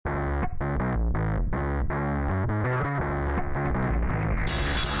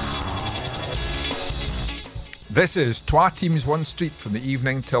This is Twa Teams One Street from the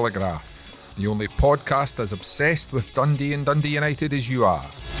Evening Telegraph, the only podcast as obsessed with Dundee and Dundee United as you are.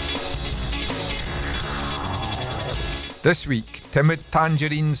 This week, timid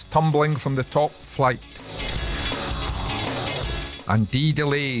Tangerines tumbling from the top flight. And D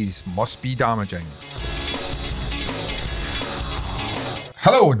delays must be damaging.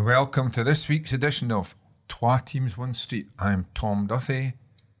 Hello and welcome to this week's edition of Twa Teams One Street. I'm Tom Duthie,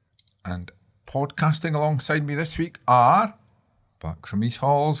 and podcasting alongside me this week are, back from East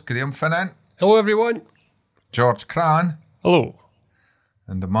Halls, Graeme Finnan. Hello everyone. George Cran. Hello.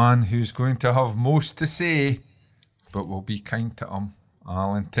 And the man who's going to have most to say, but will be kind to him,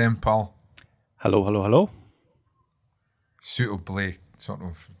 Alan Temple. Hello. Suitably sort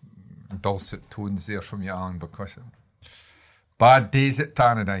of dulcet tones there from you, Alan, because bad days at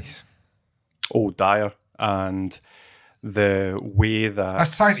Tangerines. Oh, dire. And the way that... I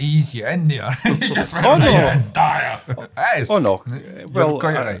was trying to ease you in there. You just went, dire. Oh, no. Well,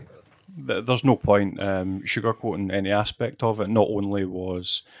 quite right. There's no point sugarcoating any aspect of it. Not only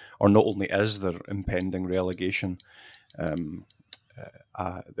is there impending relegation, the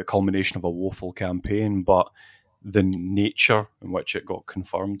culmination of a woeful campaign, but the nature in which it got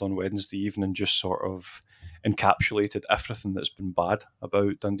confirmed on Wednesday evening just sort of encapsulated everything that's been bad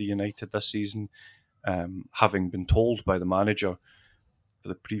about Dundee United this season. Having been told by the manager for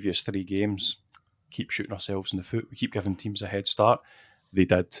the previous 3 games, keep shooting ourselves in the foot, we keep giving teams a head start. They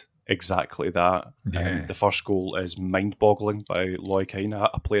did exactly that. Yeah. The first goal is mind-boggling by Loy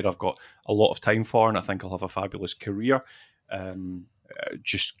Kaina, a player I've got a lot of time for, and I think he'll have a fabulous career.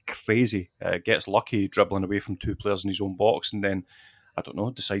 Just crazy. Gets lucky dribbling away from 2 players in his own box, and then, I don't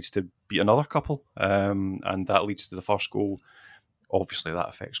know, decides to beat another couple, and that leads to the first goal. Obviously, that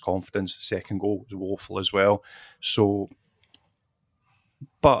affects confidence. Second goal was woeful as well. So,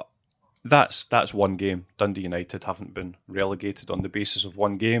 but that's one game. Dundee United haven't been relegated on the basis of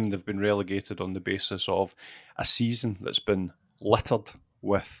one game. They've been relegated on the basis of a season that's been littered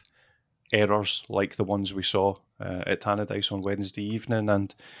with errors like the ones we saw at Tangerines on Wednesday evening,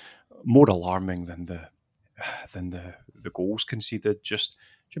 and more alarming than the goals conceded. Just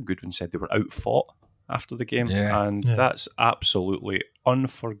Jim Goodwin said they were outfought after the game, that's absolutely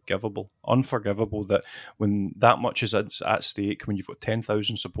unforgivable. Unforgivable that when that much is at stake, when you've got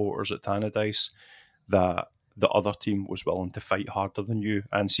 10,000 supporters at Tangerines, that the other team was willing to fight harder than you.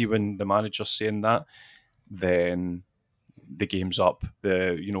 And see, when the manager's saying that, then the game's up.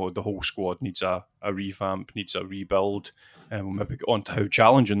 The whole squad needs a revamp, needs a rebuild, and we'll maybe get on to how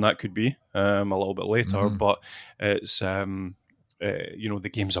challenging that could be a little bit later. But it's the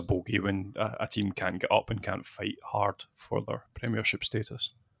game's a bogey when a team can't get up and can't fight hard for their Premiership status.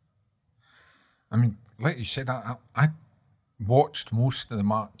 I mean, like you said, I watched most of the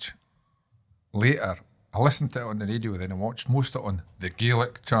match later. I listened to it on the radio, then I watched most of it on the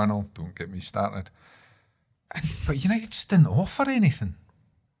Gaelic channel. Don't get me started. But United just didn't offer anything.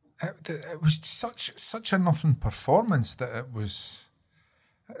 It was such a nothing performance that it was.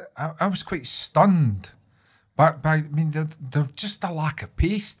 I was quite stunned. But I mean, there's just a lack of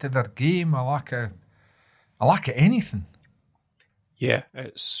pace to their game, a lack of anything. Yeah,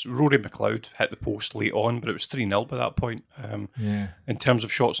 it's Rory McLeod hit the post late on, but it was 3-0 by that point. In terms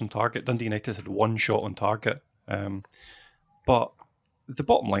of shots on target, Dundee United had 1 shot on target. But the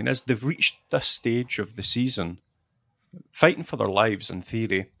bottom line is they've reached this stage of the season fighting for their lives in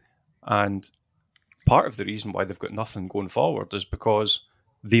theory, and part of the reason why they've got nothing going forward is because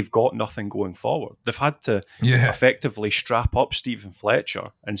they've got nothing going forward. They've had to effectively strap up Stephen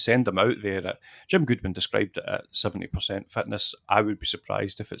Fletcher and send him out there. Jim Goodwin described it at 70% fitness. I would be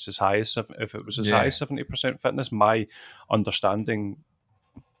surprised if it's as high as if it was as high as 70% fitness. My understanding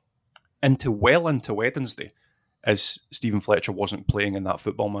into Wednesday is Stephen Fletcher wasn't playing in that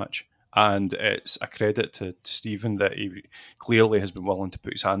football match. And it's a credit to Stephen that he clearly has been willing to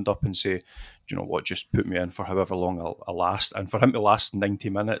put his hand up and say, do you know what, just put me in for however long I'll last. And for him to last 90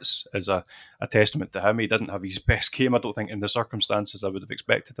 minutes is a testament to him. He didn't have his best game. I don't think in the circumstances I would have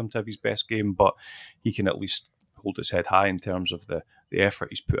expected him to have his best game, but he can at least hold his head high in terms of the effort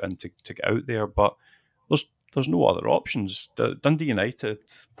he's put in to get out there. But there's no other options. Dundee United,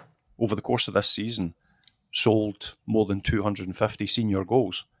 over the course of this season, sold more than 250 senior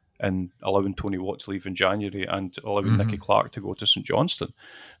goals, and allowing Tony Watt to leave in January and allowing Nicky Clark to go to St Johnstone.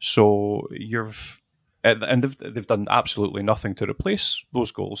 So they've done absolutely nothing to replace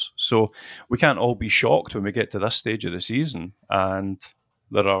those goals. So we can't all be shocked when we get to this stage of the season and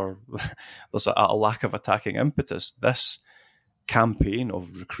there's a lack of attacking impetus. This campaign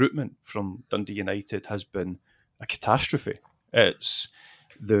of recruitment from Dundee United has been a catastrophe.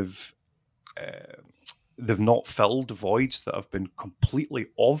 They've they've not filled voids that have been completely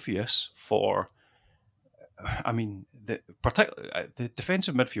obvious for. I mean, particularly the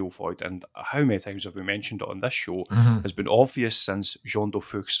defensive midfield void, and how many times have we mentioned it on this show, has been obvious since Jean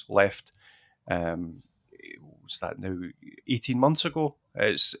Fuchs left. What's that now? 18 months ago.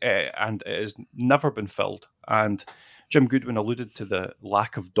 And it has never been filled. And Jim Goodwin alluded to the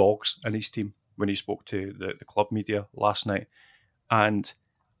lack of dogs in his team when he spoke to the club media last night. And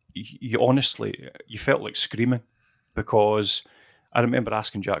you honestly, you felt like screaming, because I remember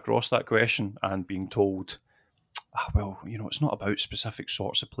asking Jack Ross that question and being told, well, it's not about specific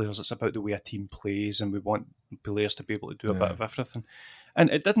sorts of players, it's about the way a team plays, and we want players to be able to do a bit of everything. And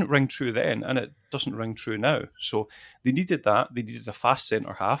it didn't ring true then, and it doesn't ring true now. So they needed that. They needed a fast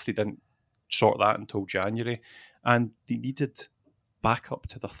centre half. They didn't sort that until January. And they needed backup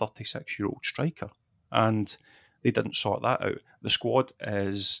to the 36-year-old striker. And they didn't sort that out. The squad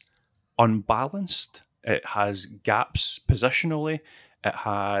is unbalanced. It has gaps positionally. It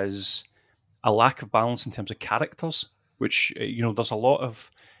has a lack of balance in terms of characters, which, there's a lot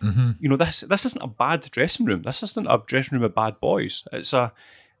of... This isn't a bad dressing room. This isn't a dressing room of bad boys. They're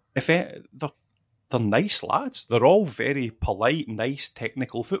nice lads. They're all very polite, nice,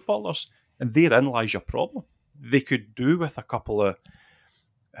 technical footballers, and therein lies your problem. They could do with a couple of,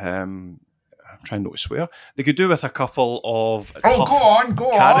 I'm trying not to swear. They could do with a couple of tough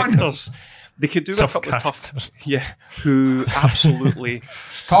characters. They could do with a couple of tough, who absolutely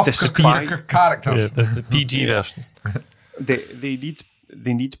tough characters. The PG version.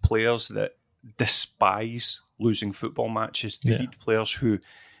 They need players that despise losing football matches. They need players who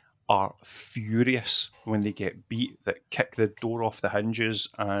are furious when they get beat, that kick the door off the hinges,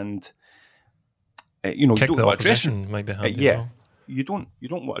 and kick you don't the want a dressing opposition might be handy. You don't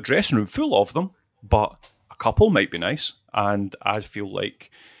want a dressing room full of them, but a couple might be nice. And I feel like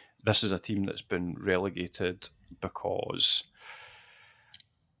this is a team that's been relegated because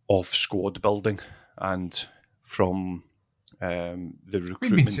of squad building and from the recruitment.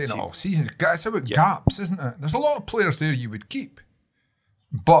 We've been saying it all season. It's about gaps, isn't it? There's a lot of players there you would keep,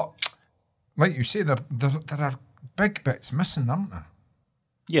 but like you say, there are big bits missing, aren't there?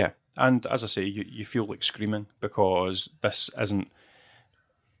 Yeah, and as I say, you feel like screaming, because this isn't.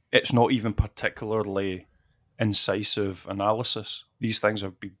 It's not even particularly incisive analysis. These things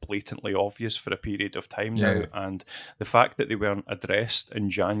have been blatantly obvious for a period of time now, and the fact that they weren't addressed in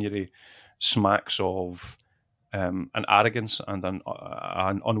January smacks of an arrogance and an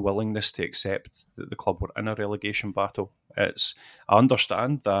unwillingness to accept that the club were in a relegation battle. I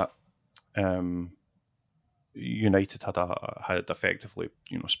understand that United had effectively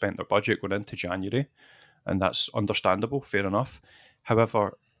spent their budget going into January, and that's understandable, fair enough.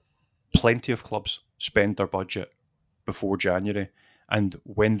 However, plenty of clubs spend their budget before January, and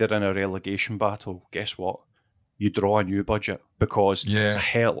when they're in a relegation battle, guess what? You draw a new budget, because it's a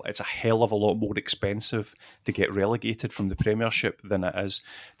hell of a lot more expensive to get relegated from the Premiership than it is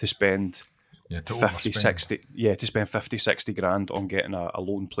to spend 50, 60 grand on getting a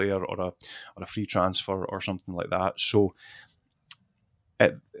loan player or a free transfer or something like that. So,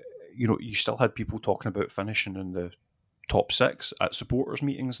 you still had people talking about finishing in the top six at supporters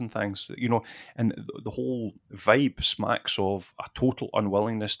meetings and things, and the whole vibe smacks of a total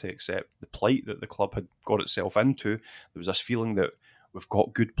unwillingness to accept the plight that the club had got itself into. There was this feeling that we've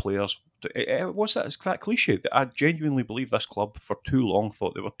got good players. What's that? It's that cliche that I genuinely believe this club for too long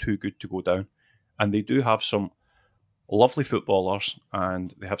thought they were too good to go down, and they do have some lovely footballers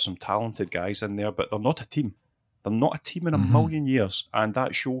and they have some talented guys in there, but they're not a team. They're not a team in a million years, and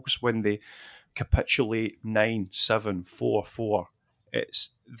that shows when they capitulate 9-7-4-4.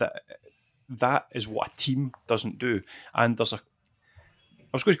 It's that is what a team doesn't do. And I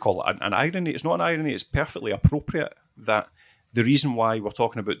was going to call it an irony. It's not an irony. It's perfectly appropriate that the reason why we're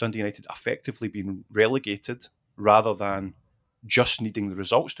talking about Dundee United effectively being relegated rather than just needing the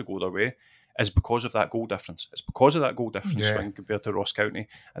results to go their way is because of that goal difference. It's because of that goal difference swing compared to Ross County,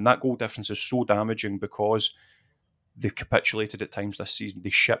 and that goal difference is so damaging because they've capitulated at times this season. They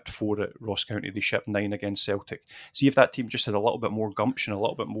shipped 4 at Ross County. They shipped 9 against Celtic. See, if that team just had a little bit more gumption, a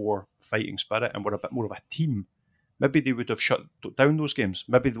little bit more fighting spirit, and were a bit more of a team, maybe they would have shut down those games.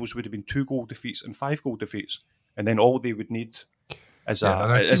 Maybe those would have been 2-goal defeats and 5-goal defeats. And then all they would need is a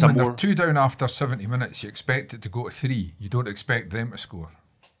more... They're 2 down after 70 minutes, you expect it to go to 3. You don't expect them to score.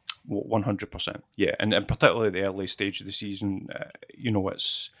 100%. Yeah, and particularly the early stage of the season,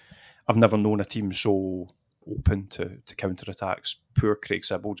 I've never known a team so open to counter-attacks. Poor Craig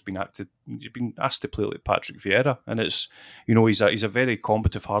Sibbald's been asked to play like Patrick Vieira, and it's he's a very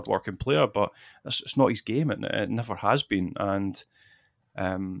combative, hard-working player, but it's not his game, and it never has been. And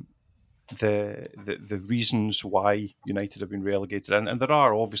the reasons why United have been relegated, and there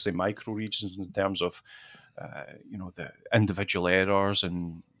are obviously micro regions in terms of the individual errors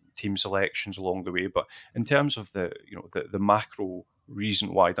and team selections along the way, but in terms of the macro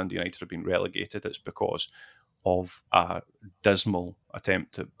reason why Dundee United have been relegated, it's because of a dismal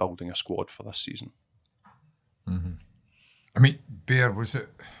attempt at building a squad for this season. Mm-hmm. I mean, Bear,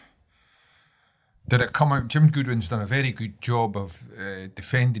 did it come out? Jim Goodwin's done a very good job of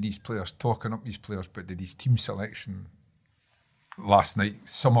defending his players, talking up his players, but did his team selection last night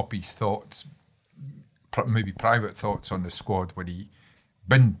sum up his thoughts, maybe private thoughts on the squad when he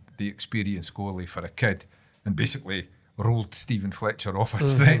binned the experienced goalie for a kid and basically rolled Stephen Fletcher off a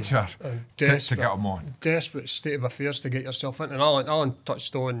stretcher to get him on? Desperate state of affairs to get yourself in. And Alan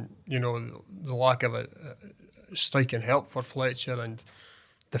touched on, the lack of a striking help for Fletcher and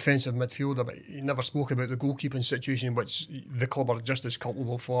defensive midfielder, but he never spoke about the goalkeeping situation, which the club are just as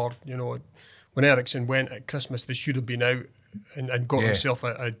culpable for. When Eriksson went at Christmas, they should have been out and got himself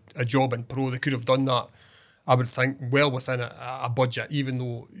a job in pro. They could have done that, I would think, well within a budget, even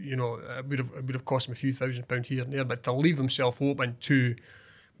though it would have cost him a few £1,000 here and there. But to leave himself open to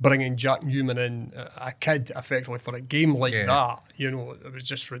bringing Jack Newman in, a kid, effectively for a game like that, it was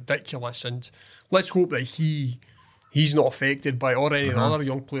just ridiculous. And let's hope that he's not affected by or any of the other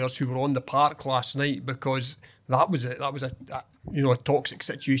young players who were on the park last night, because that was a toxic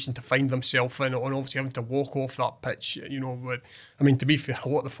situation to find themselves in, and obviously having to walk off that pitch. To be fair, a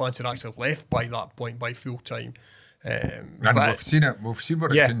lot of the fans had actually left by that point, by full time. And we've seen it. We've seen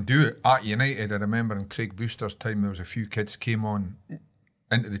what it can do at United. I remember in Craig Brewster's time, there was a few kids came on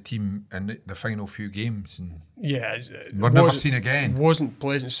into the team in the final few games, and we're never seen again. It wasn't a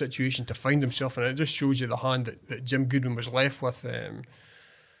pleasant situation to find himself in. It just shows you the hand that Jim Goodwin was left with.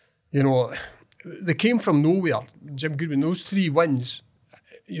 They came from nowhere. Jim Goodwin, those 3 wins,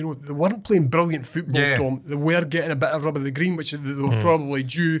 they weren't playing brilliant football, Tom. They were getting a bit of rub of the green, which they were probably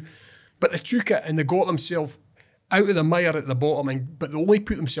due, but they took it and they got themselves out of the mire at the bottom, but they only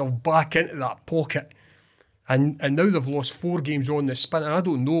put themselves back into that pocket. And now they've lost 4 games on the spin, and I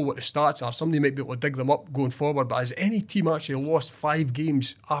don't know what the stats are. Somebody might be able to dig them up going forward, but has any team actually lost 5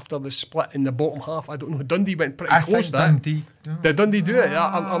 games after the split in the bottom half? I don't know. Dundee went pretty close to that. Did Dundee do it?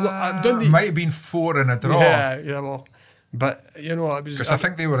 Dundee might have been 4 in a draw. Yeah, well, but it was, because I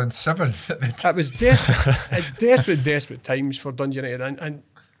think they were in 7th at the time. It was desperate. It's desperate times for Dundee United, and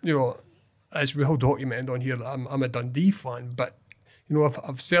as we all documented on here, that I'm a Dundee fan, but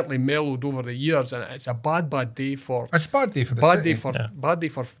I've certainly mellowed over the years, and it's a bad day for. It's a bad day for the city. Bad day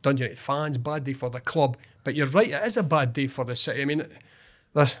for Dundee United fans. Bad day for the club. But you're right, it is a bad day for the city. I mean,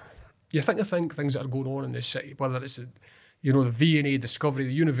 you think of things that are going on in the city, whether it's the V&A Discovery,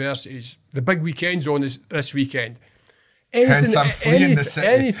 the universities, the big weekends on this weekend. Hence, I'm fleeing the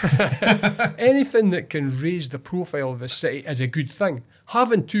city. Anything that can raise the profile of the city is a good thing.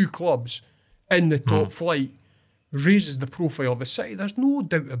 Having 2 clubs in the top flight raises the profile of the city. There's no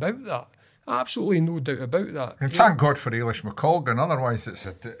doubt about that. Absolutely no doubt about that. And thank God for Eilish McColgan. Otherwise,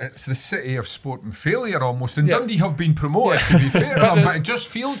 it's the city of sport and failure almost. And Dundee have been promoted, to be fair, but it just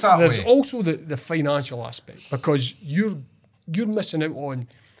feels that way. There's also the financial aspect, because you're missing out on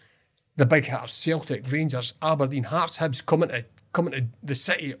the big hitters: Celtic, Rangers, Aberdeen, Hearts, Hibs coming to the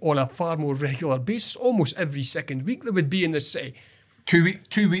city on a far more regular basis. Almost every second week they would be in the city. 2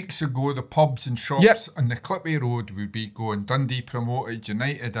 weeks ago, the pubs and shops on the Clippy Road would be going Dundee promoted,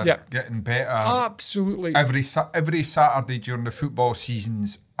 United are getting better. Absolutely. Every Saturday during the football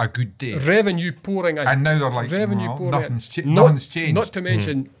season's a good day. Revenue pouring in. And now they're like, nothing's changed. Not to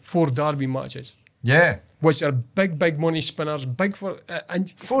mention 4 derby matches. Yeah. Which are big money spinners, big for... and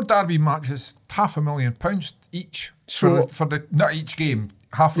 4 derby matches, £500,000 each for the not each game.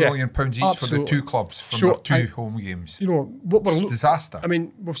 £500,000 each for the 2 clubs from their 2 home games. What we're disaster. I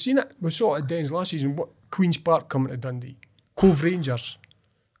mean, we've seen it. We saw it at Dens last season. Queen's Park coming to Dundee, Cove Rangers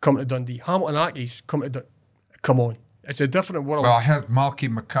coming to Dundee, Hamilton Accies coming to Dundee. Come on, it's a different world. Well, I heard Malky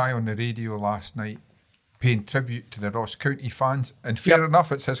Mackay on the radio last night paying tribute to the Ross County fans, and fair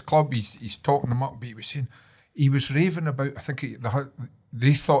enough, it's his club. He's talking them up, but he was saying he was raving about. I think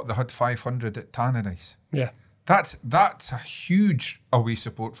they thought they had 500 at Tangerines. Yeah. That's a huge away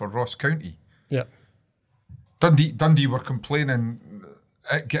support for Ross County. Yeah. Dundee were complaining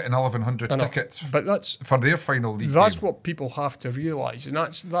at getting 1,100 tickets, but that's for their final league That's game. what people have to realise, and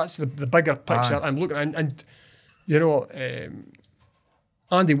that's the bigger picture. I'm looking at, and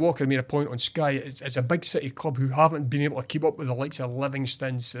Andy Walker made a point on Sky. It's a big city club who haven't been able to keep up with the likes of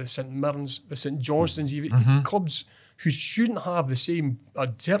Livingston's, the St Mirren's, the St Johnstone's, even clubs who shouldn't have the same, or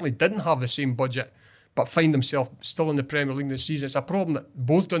certainly didn't have the same budget, but find themselves still in the Premier League this season. It's a problem that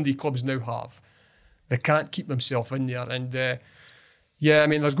both Dundee clubs now have. They can't keep themselves in there. And I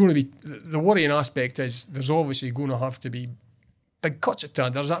mean, there's going to be, the worrying aspect is there's obviously going to have to be big cuts at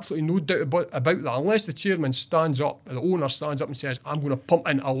time. There's absolutely no doubt about that. Unless the chairman stands up, the owner stands up and says, I'm going to pump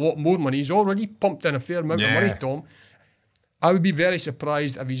in a lot more money. He's already pumped in a fair amount of money, Tom. I would be very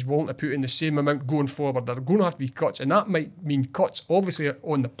surprised if he's willing to put in the same amount going forward. There are going to have to be cuts, and that might mean cuts, obviously,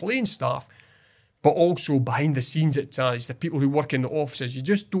 on the playing staff, but also behind the scenes at times, the people who work in the offices. You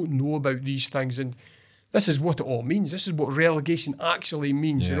just don't know about these things, and this is what it all means. This is what relegation actually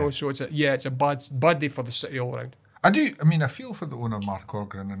means, you know. So it's a bad day for the city all round. I feel for the owner, Mark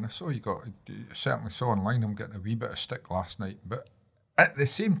Ogren, and I certainly saw online him getting a wee bit of stick last night, but at the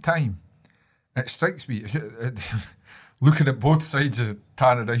same time, it strikes me, looking at both sides of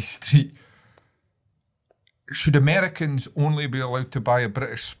Tangerine Street, should Americans only be allowed to buy a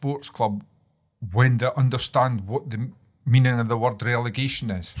British sports club when they understand what the meaning of the word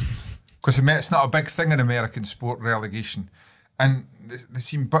relegation is? Because it's not a big thing in American sport, relegation. And they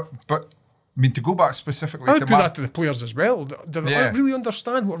seem, but I mean, to go back specifically I would do that to the players as well. Do they really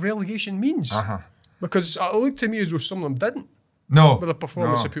understand what relegation means? Because it looked to me as though some of them didn't. No. With the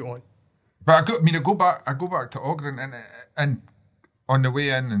performance they put on. But I go back to Ogden and on the way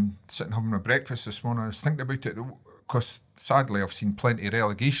in and sitting having my breakfast this morning, I was thinking about it because sadly I've seen plenty of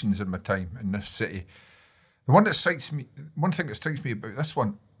relegations in my time in this city. One thing that strikes me about this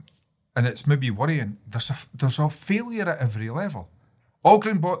one, and it's maybe worrying, there's a failure at every level.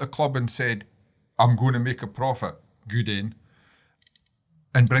 Ogden bought the club and said, I'm going to make a profit, good aim,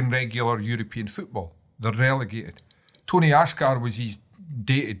 and bring regular European football. They're relegated. Tony Ashgar was his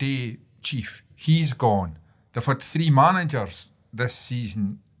day-to-day chief. He's gone. They've had 3 managers this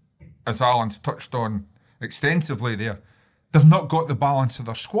season, as Alan's touched on extensively there. They've not got the balance of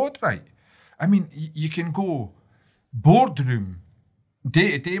their squad right. I mean, you can go boardroom,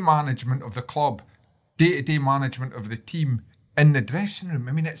 day-to-day management of the club, day-to-day management of the team, in the dressing room.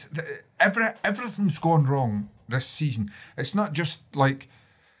 I mean, everything's gone wrong this season. It's not just like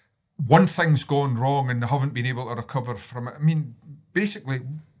one thing's gone wrong and they haven't been able to recover from it. I mean, basically,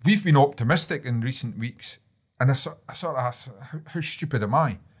 we've been optimistic in recent weeks, and I sort of ask, how stupid am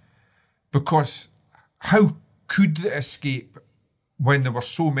I? Because how could they escape when there were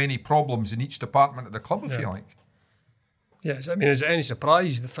so many problems in each department of the club, I feel like? Yes, I mean, is it any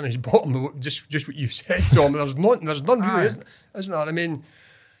surprise they finished bottom? Just what you said, Tom. There's none really, isn't there? I mean,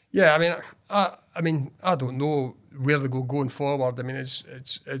 I don't know where they go going forward. I mean, it's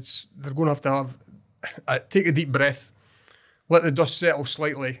they're going to have take a deep breath, let the dust settle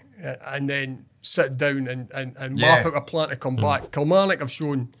slightly, and then sit down and map out a plan to come back. Kilmarnock have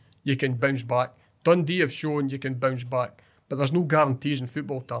shown you can bounce back. Dundee have shown you can bounce back, but there's no guarantees in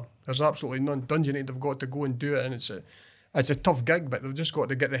football, Tom. There's absolutely none. Dundee United have got to go and do it, and it's a tough gig, but they've just got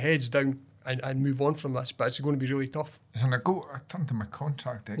to get their heads down and move on from this. But it's going to be really tough. And I turn to my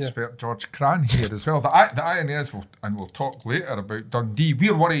contract expert, George Cran, here as well. The irony is, we'll talk later about Dundee,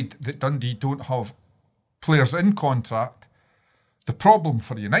 we're worried that Dundee don't have players in contract. The problem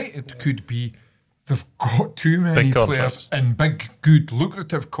for United could be they've got too many players in big, good,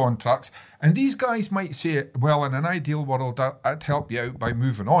 lucrative contracts. And these guys might say, well, in an ideal world, I'd help you out by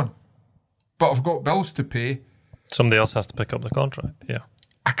moving on. But I've got bills to pay. Somebody else has to pick up the contract,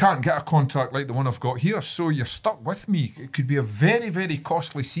 I can't get a contract like the one I've got here, so you're stuck with me. It could be a very, very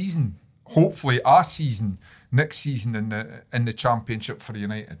costly season. Hopefully a season, next season in the Championship for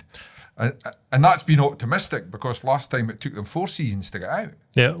United. And that's been optimistic because last time it took them 4 seasons to get out.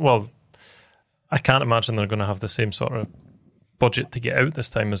 Yeah, well, I can't imagine they're going to have the same sort of budget to get out this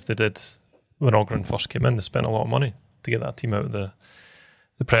time as they did when Ogren first came in. They spent a lot of money to get that team out of the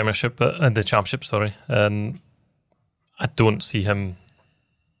Premiership, the Championship, sorry. And I don't see him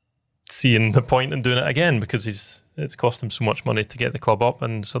seeing the point in doing it again because it's cost him so much money to get the club up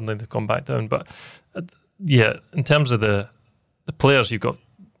and suddenly they've gone back down. But in terms of the players, you've got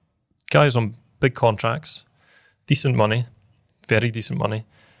guys on big contracts, decent money, very decent money,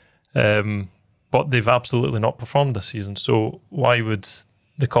 but they've absolutely not performed this season. So why would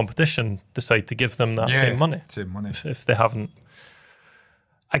the competition decide to give them that same money? If they haven't?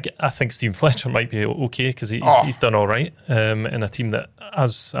 I think Stephen Fletcher might be okay because he's done all right in a team that,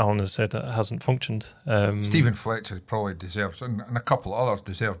 as Alan has said, hasn't functioned. Stephen Fletcher probably deserves, and a couple of others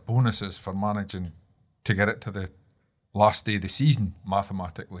deserve bonuses for managing to get it to the last day of the season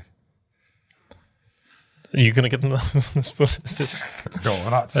mathematically. Are you going to give them those bonuses? No,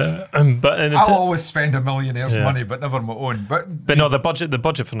 that's. But I'll always spend a millionaire's money, but never my own. But no, the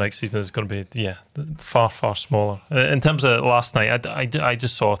budget for next season is going to be far smaller. In terms of last night, I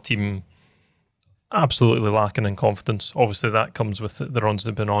just saw a team absolutely lacking in confidence. Obviously, that comes with the runs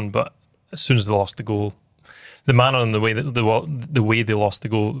they've been on, but as soon as they lost the goal, the manner and the way they lost the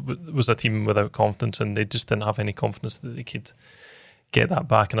goal was a team without confidence, and they just didn't have any confidence that they could get that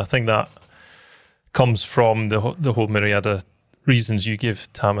back. And I think that comes from the whole myriad of reasons you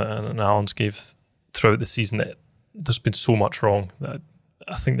gave, Tamit, and Alan's gave throughout the season. That there's been so much wrong that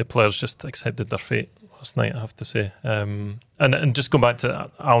I think the players just accepted their fate last night, I have to say. And just going back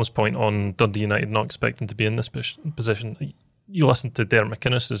to Alan's point on Dundee United not expecting to be in this position, you listen to Derek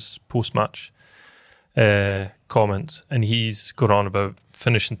McInnes's post-match comments, and he's gone on about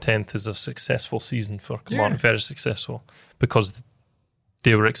finishing 10th is a successful season for Kilmarnock, very successful, because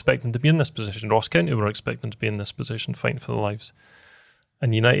they were expecting to be in this position. Ross County were expecting to be in this position, fighting for their lives.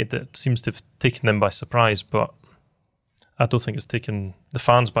 And United, it seems to have taken them by surprise, but I don't think it's taken the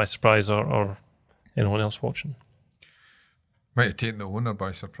fans by surprise or anyone else watching. Might have taken the owner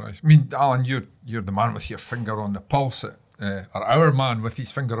by surprise. I mean, Alan, you're the man with your finger on the pulse or our man with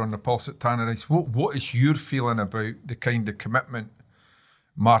his finger on the pulse at Tangerines. What is your feeling about the kind of commitment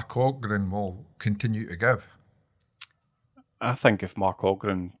Mark Ogren will continue to give? I think if Mark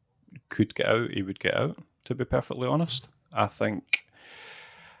Ogren could get out, he would get out, to be perfectly honest. I think,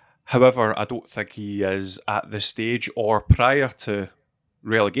 however, I don't think he is at this stage, or prior to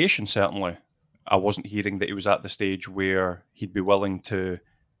relegation, certainly. I wasn't hearing that he was at the stage where he'd be willing to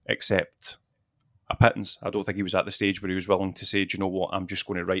accept a pittance. I don't think he was at the stage where he was willing to say, do you know what, I'm just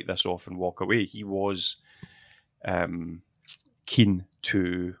going to write this off and walk away. He was keen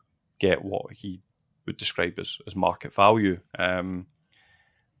to get what he would describe as market value.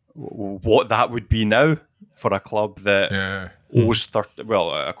 What that would be now for a club that owes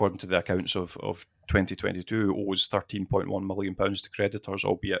according to the accounts of 2022, owes £13.1 million to creditors,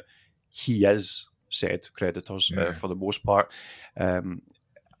 albeit he is said creditors for the most part,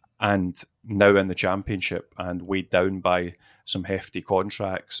 and now in the Championship and weighed down by some hefty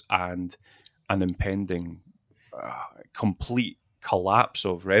contracts and an impending complete collapse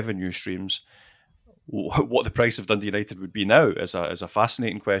of revenue streams. What the price of Dundee United would be now is a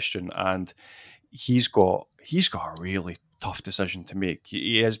fascinating question, and he's got a really tough decision to make.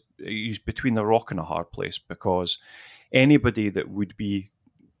 He's between a rock and a hard place, because anybody that would be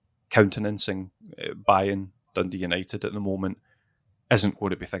countenancing buying Dundee United at the moment isn't going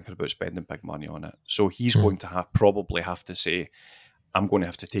to be thinking about spending big money on it. So he's going to probably have to say, I'm going to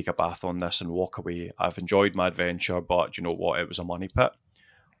have to take a bath on this and walk away. I've enjoyed my adventure, but you know what? It was a money pit.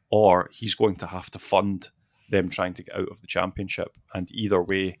 Or he's going to have to fund them trying to get out of the Championship. And either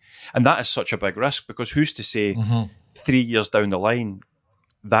way, and that is such a big risk, because who's to say 3 years down the line,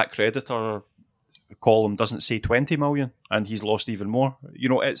 that creditor column doesn't say 20 million and he's lost even more. You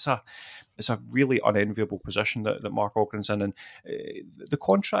know, it's a really unenviable position that Mark Ogren's in. And the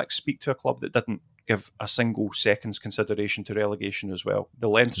contracts speak to a club that didn't give a single second's consideration to relegation as well. The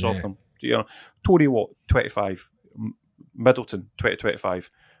lengths of them. You know, Tory Watt, 25, Middleton,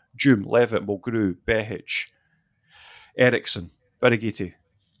 2025, Doom, Levitt, Mulgrew, Behic, Eriksson, Birigiti,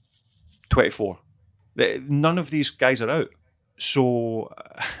 24. None of these guys are out. So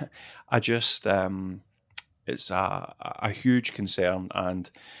I just, it's a huge concern. And,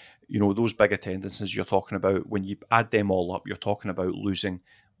 you know, those big attendances you're talking about, when you add them all up, you're talking about losing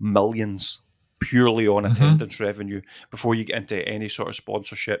millions purely on attendance revenue before you get into any sort of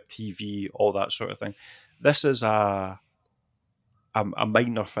sponsorship, TV, all that sort of thing. This is a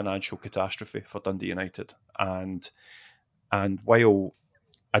minor financial catastrophe for Dundee United. And while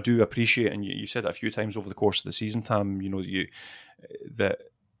I do appreciate, and you said it a few times over the course of the season, Tam, you know, that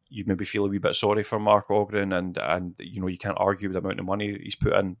you maybe feel a wee bit sorry for Mark Ogren, and you know, you can't argue with the amount of money he's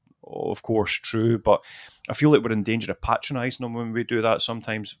put in. Of course, true, but I feel like we're in danger of patronising him when we do that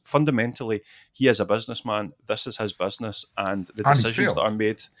sometimes. Fundamentally, he is a businessman. This is his business, and the decisions that are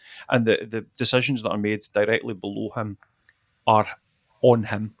made, and the decisions that are made directly below him are on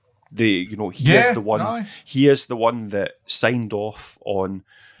him. He is the one. No. He is the one that signed off on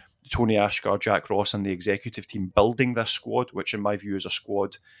Tony Ashgar, Jack Ross, and the executive team building this squad, which in my view is a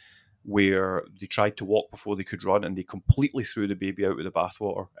squad where they tried to walk before they could run, and they completely threw the baby out with the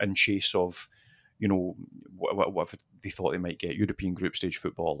bathwater in chase of, you know, what if they thought they might get European group stage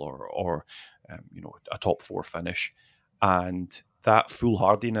football or you know, a top four finish, and that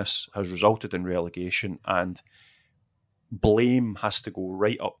foolhardiness has resulted in relegation, and blame has to go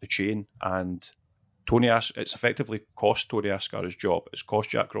right up the chain. And it's effectively cost Tony Ashgar his job. It's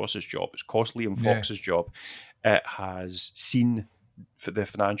cost Jack Ross's job. It's cost Liam Fox's job. It has seen for the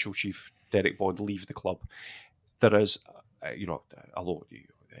financial chief Derek Bond leave the club. There is, you know, although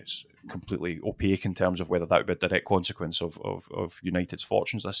it's completely opaque in terms of whether that would be a direct consequence of United's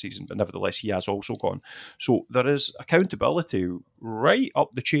fortunes this season. But nevertheless, he has also gone. So there is accountability right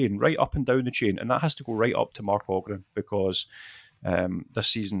up the chain, right up and down the chain, and that has to go right up to Mark Ogren, because this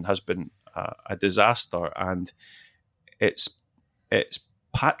season has been a disaster, and it's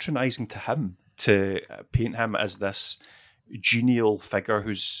patronising to him to paint him as this genial figure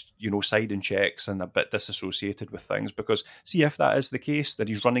who's, signing checks and a bit disassociated with things, because see, if that is the case, then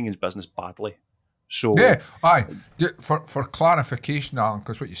he's running his business badly. So aye. For clarification, Alan,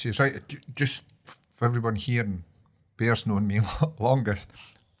 because what you say is right, just for everyone here, and Bear's known me longest,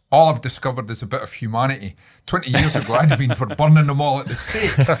 all I've discovered is a bit of humanity. 20 years ago, I'd have been for burning them all at the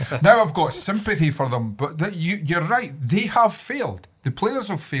stake. Now I've got sympathy for them, but you're right, they have failed. The players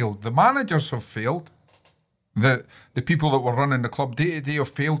have failed, the managers have failed, the people that were running the club day to day have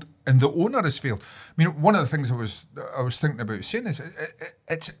failed, and the owner has failed. I mean, one of the things I was thinking about saying is,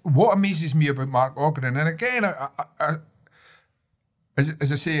 it's what amazes me about Mark Ogren, and again,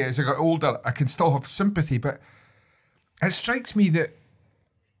 as I say, as I got older, I can still have sympathy, but it strikes me that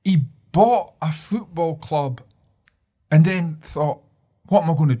he bought a football club and then thought, what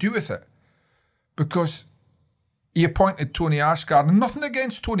am I going to do with it? Because he appointed Tony Ashgard, and nothing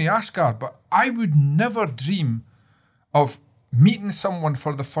against Tony Ashgard, but I would never dream of meeting someone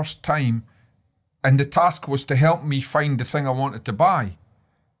for the first time and the task was to help me find the thing I wanted to buy.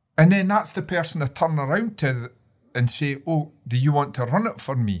 And then that's the person I turn around to and say, oh, do you want to run it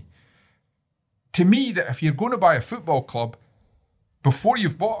for me? To me, that if you're going to buy a football club, before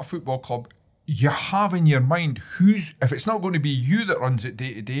you've bought a football club, you have in your mind if it's not going to be you that runs it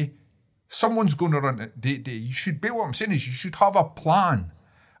day to day, someone's going to run it day to day. You should be, what I'm saying is, you should have a plan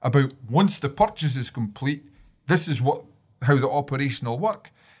about once the purchase is complete, this is how the operation will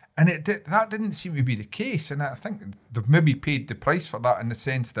work. And that didn't seem to be the case. And I think they've maybe paid the price for that in the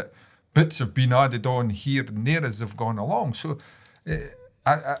sense that bits have been added on here and there as they've gone along. So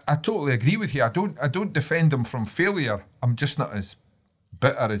I totally agree with you. I don't defend them from failure. I'm just not as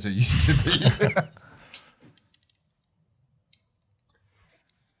bitter as I used to be.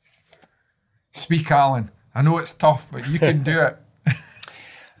 Speak, Alan. I know it's tough, but you can do it.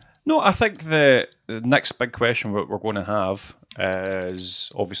 No, I think the next big question we're going to have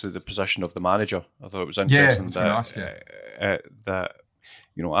is obviously the position of the manager. I thought it was interesting that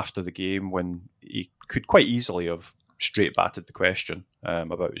after the game, when he could quite easily have straight batted the question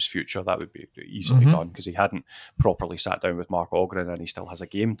about his future, that would be easily done, because he hadn't properly sat down with Mark Ogren and he still has a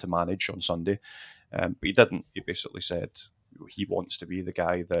game to manage on Sunday. But he didn't. He basically said he wants to be the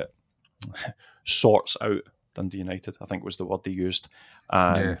guy that sorts out Dundee United, I think was the word he used.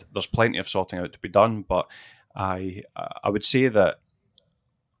 And there's plenty of sorting out to be done, but I would say that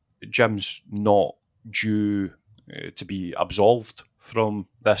Jim's not due to be absolved from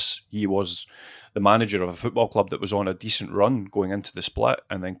this. He was the manager of a football club that was on a decent run going into the split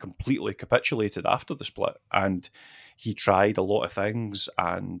and then completely capitulated after the split. And he tried a lot of things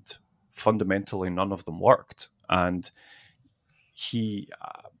and fundamentally none of them worked. And he,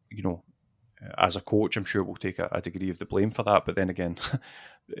 as a coach, I'm sure will take a degree of the blame for that. But then again,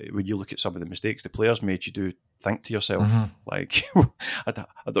 when you look at some of the mistakes the players made, you do think to yourself, like, I'm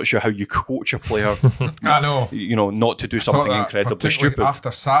not sure how you coach a player. I know. Not to do something incredibly stupid. After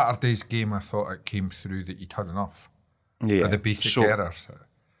Saturday's game, I thought it came through that he'd had enough. Yeah. Of the basic errors.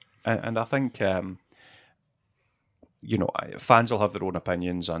 And I think, fans will have their own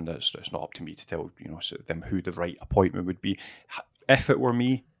opinions, and it's not up to me to tell them who the right appointment would be. If it were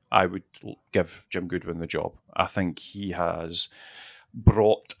me, I would give Jim Goodwin the job. I think he has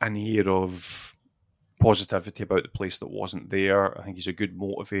brought an air of positivity about the place that wasn't there. I think he's a good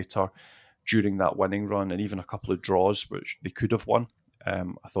motivator during that winning run, and even a couple of draws which they could have won.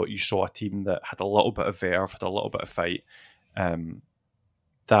 I thought you saw a team that had a little bit of verve, had a little bit of fight.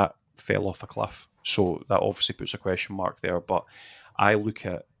 That fell off a cliff. So that obviously puts a question mark there. But I look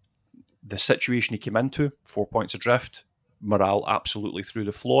at the situation he came into, 4 points adrift, morale absolutely through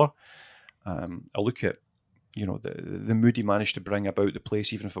the floor. I look at the mood he managed to bring about the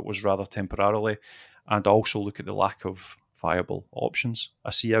place, even if it was rather temporarily, and I also look at the lack of viable options I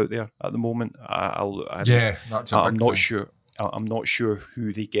see out there at the moment. That's a I'm big not thing. sure. I'm not sure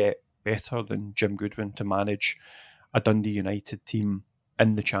who they get better than Jim Goodwin to manage a Dundee United team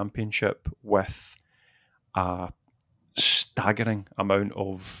in the Championship with a staggering amount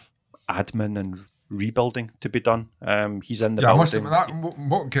of admin and rebuilding to be done. He's in the building.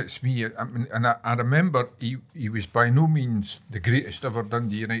 What gets me, I remember he was by no means the greatest ever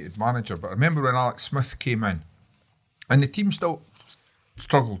Dundee United manager, but I remember when Alex Smith came in, and the team still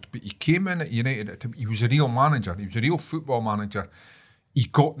struggled, but he came in at United, he was a real manager, he was a real football manager. he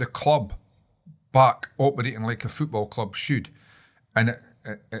got the club back operating like a football club should. And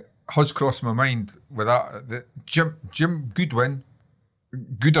it has crossed my mind with that Jim Goodwin,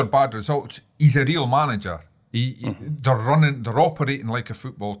 good or bad results, he's a real manager. They're operating like a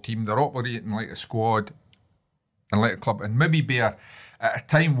football team, they're operating like a squad and like a club. And maybe Bear, at a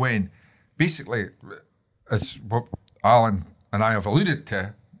time when, basically, as what Alan and I have alluded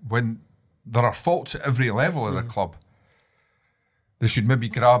to, when there are faults at every level of the club, they should maybe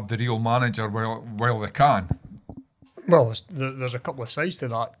grab the real manager while they can. Well, there's a couple of sides to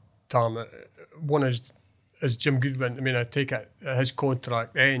that, Tom. One is Jim Goodwin. I mean, I take it his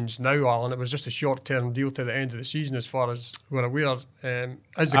contract ends now, Alan. It was just a short-term deal to the end of the season, as far as we're aware.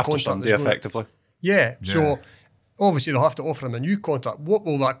 As the after contract Sunday, effectively. Yeah. So obviously they'll have to offer him a new contract. What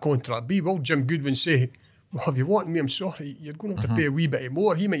will that contract be? Will Jim Goodwin say, well, if you want me, I'm sorry, you're going to have to pay a wee bit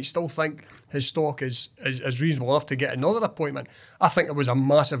more? He might still think his stock is reasonable enough to get another appointment. I think it was a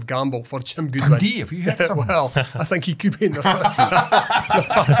massive gamble for Jim Goodwin. Dundee, have you heard something? Well, I think he could be in the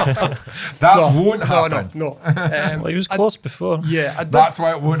won't happen. No. Well, he was close before. Yeah, that's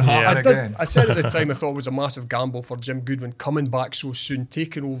why it won't happen again. I said at the time I thought it was a massive gamble for Jim Goodwin coming back so soon,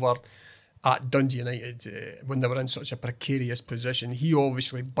 taking over at Dundee United when they were in such a precarious position. He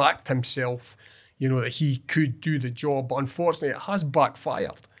obviously backed himself, that he could do the job, but unfortunately it has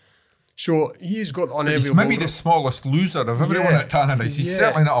backfired. So he's got unenviable... He's maybe the smallest loser of everyone at Tangerines. He's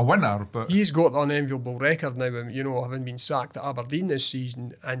certainly not a winner, but... He's got the unenviable record now, having been sacked at Aberdeen this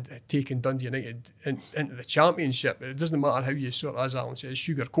season and taking Dundee United into the Championship. It doesn't matter how you sort of, as Alan says,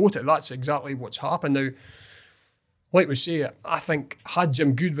 sugarcoat it. That's exactly what's happened now. Like we say, I think had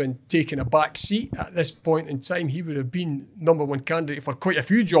Jim Goodwin taken a back seat at this point in time, he would have been number one candidate for quite a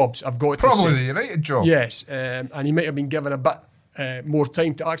few jobs, I've got to say. Probably the United job. Yes, and he might have been given a bit more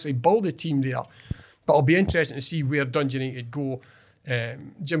time to actually build a team there. But it'll be interesting to see where Dundee United go.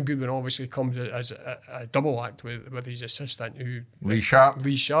 Jim Goodwin obviously comes as a double act with his assistant, Lee Sharp,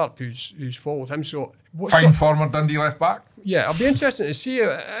 who's followed him. So fine former Dundee left back. Yeah, it'll be interesting to see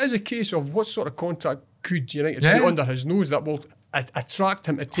as a case of what sort of contract could United put under his nose that will attract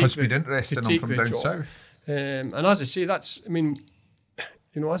him to take Has been interesting him from down south. And as I say, that's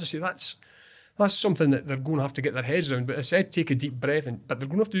something that they're going to have to get their heads around. But I said take a deep breath, but they're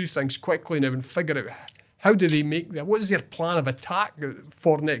going to have to do things quickly now and figure out how do they make that. What is their plan of attack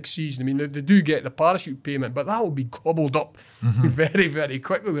for next season? I mean, they do get the parachute payment, but that will be gobbled up very, very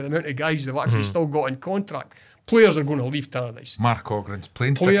quickly with the amount of guys they've actually still got in contract. Players are going to leave Tangerines. Mark Ogren's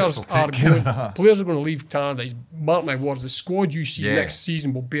plane tickets will take care of that. Players are going to leave Tangerines. Mark my words, the squad you see next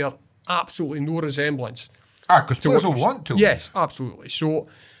season will bear absolutely no resemblance. Because players will want to. Yes, absolutely. So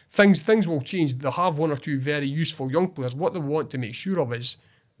things will change. They'll have one or two very useful young players. What they want to make sure of is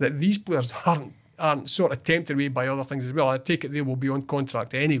that these players aren't sort of tempted away by other things as well. I take it they will be on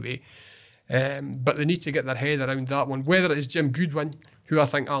contract anyway. But they need to get their head around that one. Whether it is Jim Goodwin, who I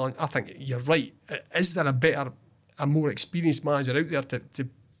think you're right. Is there a more experienced manager out there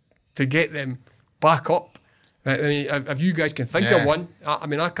to get them back up? I mean, if you guys can think of one, I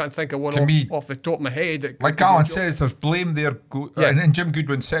mean, I can't think of one off the top of my head. Like Alan says, there's blame there. And Jim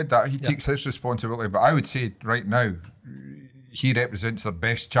Goodwin said that. He takes his responsibility. But I would say right now, he represents their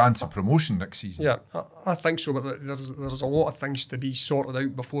best chance of promotion next season. Yeah, I think so. But there's a lot of things to be sorted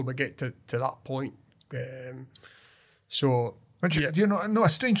out before we get to that point. Do you know a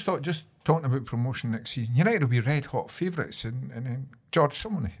strange thought, just talking about promotion next season? United will be red hot favourites, and George,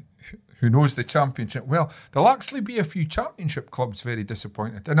 someone who knows the Championship well, there'll actually be a few Championship clubs very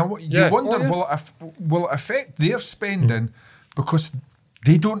disappointed. And you wonder, will it affect their spending because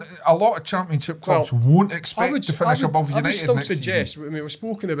they don't? A lot of Championship clubs won't expect to finish above United next season. I would still suggest. I mean, we've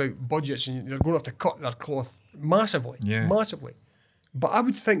spoken about budgets, and they're going to have to cut their cloth massively. But I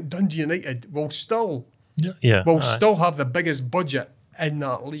would think Dundee United will still. Still have the biggest budget in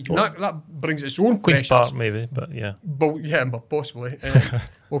that league. Well, that brings its own Queen's pressures. Park maybe, but yeah. But possibly.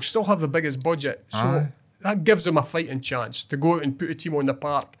 We'll still have the biggest budget. So that gives them a fighting chance to go out and put a team on the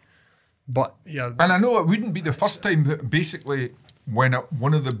park. But yeah. And I know it wouldn't be the first time that basically when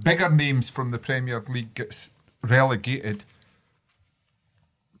one of the bigger names from the Premier League gets relegated,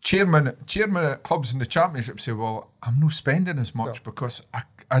 chairman at clubs in the Championship say, well, I'm not spending as much because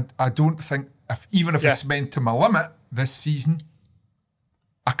I don't think even if it's spent to my limit this season,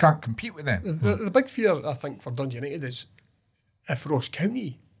 I can't compete with them. The big fear, I think, for Dundee United is if Ross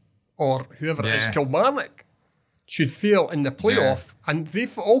County or whoever it is, Kilmarnock, should fail in the playoff and they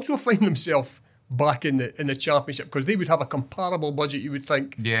also find themselves back in the Championship because they would have a comparable budget, you would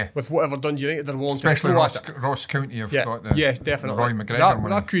think, with whatever Dundee United they're willing to throw at it. Ross County have got the definitely. Roy McGregor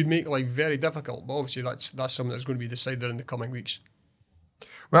that could make life very difficult, but obviously that's something that's going to be decided in the coming weeks.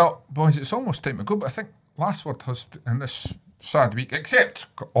 Well, boys, it's almost time to go, but I think last word has in this sad week, except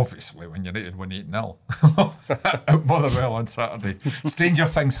obviously when United won 8-0 at Motherwell on Saturday. Stranger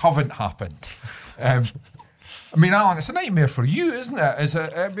things haven't happened. I mean, Alan, it's a nightmare for you, isn't it?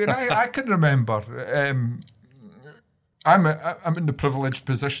 I can remember. I'm in the privileged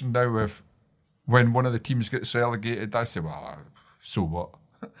position now of when one of the teams gets relegated, I say, well, so what?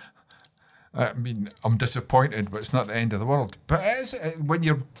 I mean, I'm disappointed, but it's not the end of the world. But when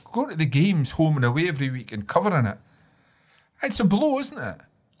you're going to the games home and away every week and covering it, it's a blow, isn't it?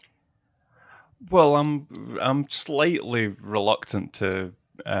 Well, I'm slightly reluctant to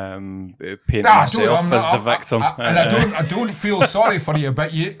paint myself as the victim. I don't feel sorry for you,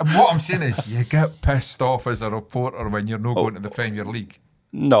 but what I'm saying is you get pissed off as a reporter when you're not going to the Premier League.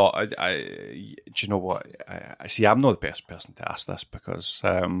 No, do you know what? I see. I'm not the best person to ask this because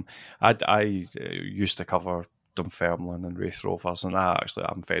I used to cover Dunfermline and Wraith Rovers, and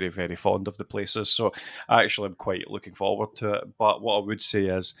I'm very, very fond of the places. So I actually am quite looking forward to it. But what I would say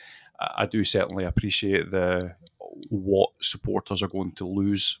is, I do certainly appreciate what supporters are going to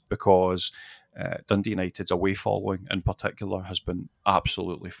lose because Dundee United's away following in particular has been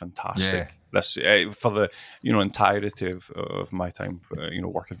absolutely fantastic. Yeah. This for the entirety of my time,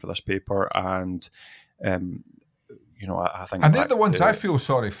 working for this paper, and I think, and they're the ones I feel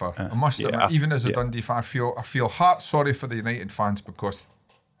sorry for. I must admit, even as a Dundee fan, I feel heart sorry for the United fans because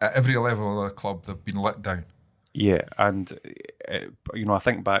at every level of the club they've been let down. Yeah, and I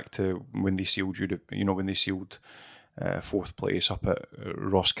think back to when they sealed fourth place up at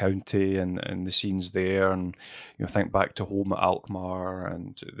Ross County and the scenes there, and think back to home at Alkmaar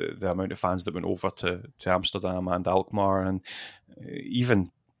and the amount of fans that went over to Amsterdam and Alkmaar, and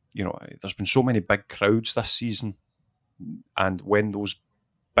even there's been so many big crowds this season, and when those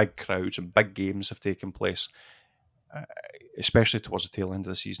big crowds and big games have taken place, especially towards the tail end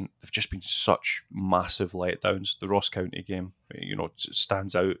of the season, they've just been such massive letdowns. The Ross County game,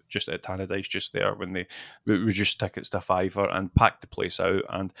 stands out just at Tangerines just there when they reduced tickets to £5 and packed the place out.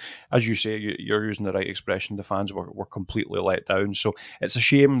 And as you say, you're using the right expression, the fans were completely let down. So it's a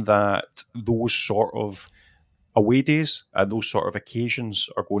shame that those sort of away days and those sort of occasions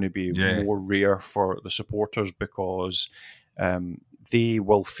are going to be more rare for the supporters because they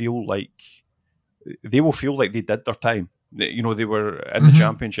will feel like they did their time. They were in the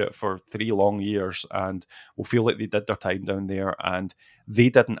Championship for 3 long years and will feel like they did their time down there, and they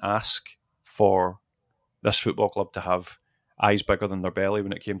didn't ask for this football club to have eyes bigger than their belly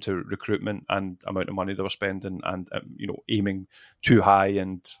when it came to recruitment and amount of money they were spending and aiming too high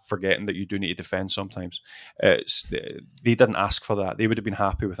and forgetting that you do need to defend sometimes. They didn't ask for that. They would have been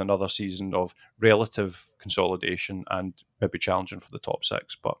happy with another season of relative consolidation and maybe challenging for the top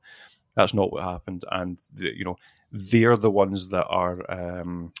 6, but that's not what happened, and they're the ones that are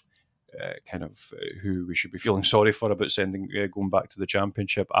who we should be feeling sorry for about going back to the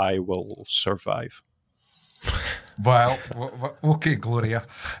Championship. I will survive. Well, okay, Gloria.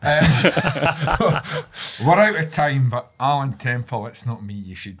 We're out of time, but Alan Temple, it's not me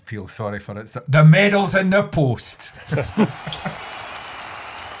you should feel sorry for. It's the medal's in the post.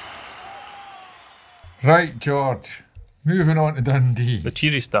 Right, George. Moving on to Dundee. The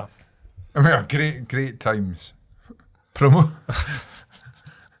cheery stuff. Well, great times. Promo.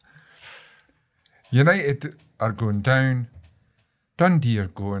 United are going down. Dundee are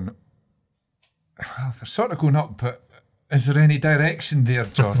going... Well, they're sort of going up, but is there any direction there,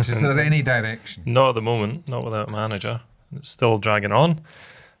 George? Is there any direction? Not at the moment, not without a manager. It's still dragging on.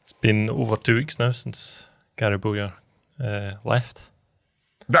 It's been over 2 weeks now since Gary Bowyer left.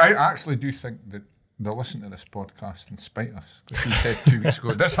 But I actually do think that they'll listen to this podcast and spite us. Because he said 2 weeks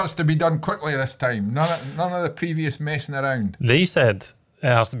ago, this has to be done quickly this time. None of the previous messing around. They said it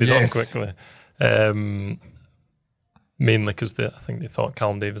has to be done quickly. Mainly because I think they thought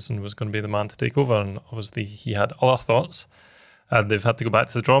Callum Davison was going to be the man to take over, and obviously he had other thoughts. And they've had to go back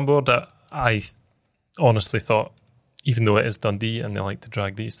to the drawing board. I honestly thought, even though it is Dundee and they like to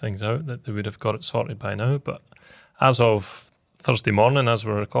drag these things out, that they would have got it sorted by now. But as of Thursday morning, as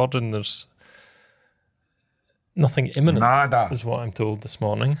we're recording, there's nothing imminent, Nada. Is what I'm told this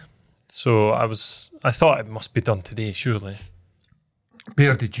morning. So I thought it must be done today, surely.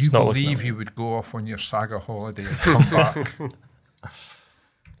 Bear, did you believe you would go off on your saga holiday and come back?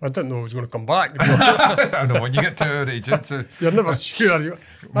 I didn't know I was going to come back. I know, when you get to our age, you're never sure. We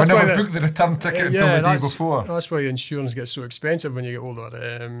never book the return ticket until the day before. That's why insurance gets so expensive when you get older.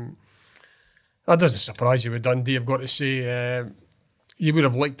 That doesn't surprise you with Dundee, I've got to say. You would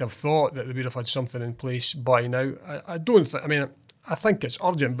have liked to have thought that they would have had something in place by now. I think it's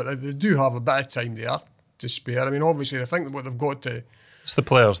urgent, but they do have a bit of time there to spare. I mean, obviously, I think what they've got to It's the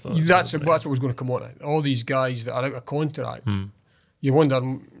players, though. That's what was going to come on. All these guys that are out of contract, you wonder,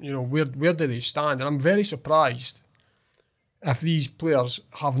 where do they stand? And I'm very surprised if these players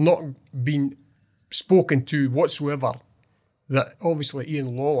have not been spoken to whatsoever. That obviously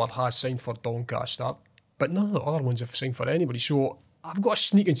Ian Lawler has signed for Doncaster, but none of the other ones have signed for anybody. So I've got a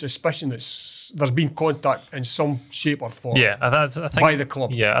sneaking suspicion that there's been contact in some shape or form. Yeah, I think by the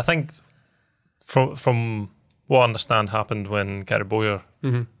club. Yeah, I think from what I understand happened when Gary Bowyer's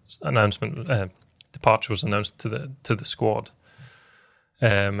departure was announced to the squad.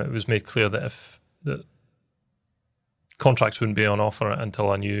 It was made clear that if the contracts wouldn't be on offer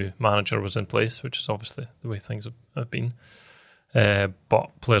until a new manager was in place, which is obviously the way things have been.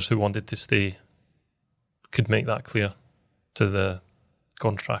 But players who wanted to stay could make that clear to the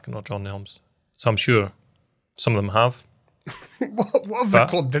contract or John Nelms. So I'm sure some of them have. What if the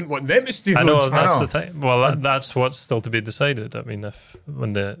club didn't want them to stay? I know, that's the thing. Well, that's what's still to be decided. I mean, if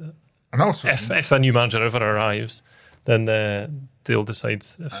a new manager ever arrives, then they'll decide.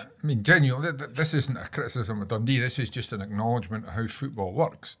 I mean, genuinely, this isn't a criticism of Dundee. This is just an acknowledgement of how football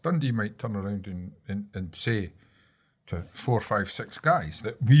works. Dundee might turn around and say to 4, 5, 6 guys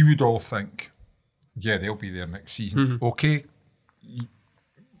that we would all think, yeah, they'll be there next season. Okay,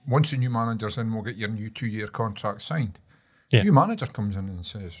 once the new manager's in, we'll get your new 2-year contract signed. Yeah. New manager comes in and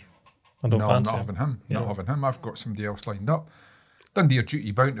says, I'm not having him. Not having him. I've got somebody else lined up. Dundee are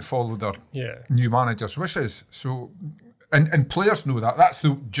duty bound to follow their new manager's wishes. So, and players know that. That's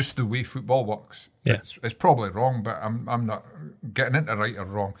just the way football works. Yeah. It's probably wrong, but I'm not getting into right or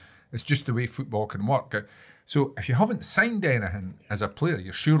wrong. It's just the way football can work. So if you haven't signed anything as a player,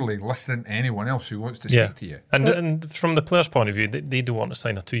 you're surely listening to anyone else who wants to speak to you. And from the player's point of view, they do want to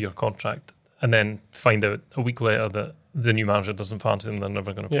sign a 2-year contract and then find out a week later that the new manager doesn't fancy them, they're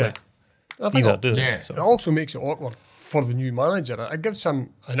never going to play. I think it also makes it awkward for the new manager. It gives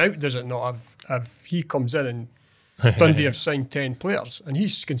him an out, does it not, if he comes in and Dundee have signed 10 players and he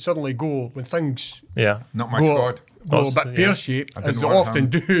can suddenly go when things not my squad. Go a bit pear-shaped, as they often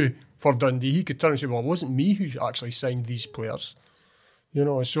do for Dundee. He could turn and say, well, it wasn't me who actually signed these players.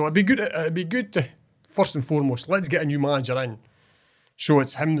 So it'd be good to, first and foremost, let's get a new manager in. So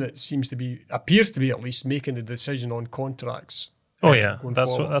it's him that appears to be at least making the decision on contracts. Oh yeah,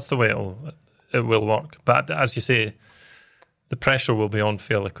 that's the way it will work. But as you say, the pressure will be on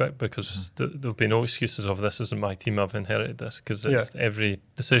fairly quick because there'll be no excuses of this isn't my team, I've inherited this, because it's every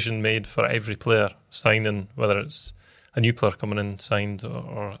decision made for every player signing, whether it's a new player coming in signed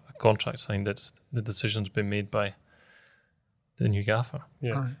or a contract signed, the decision's been made by the new gaffer.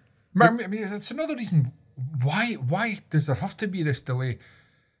 Yeah, I mean, it's another reason. Why does there have to be this delay?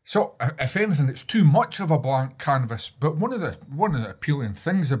 So, if anything, it's too much of a blank canvas. But one of the appealing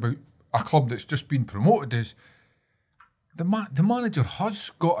things about a club that's just been promoted is the manager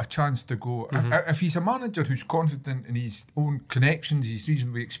has got a chance to go. If he's a manager who's confident in his own connections, he's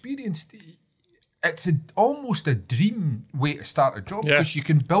reasonably experienced, it's almost a dream way to start a job because you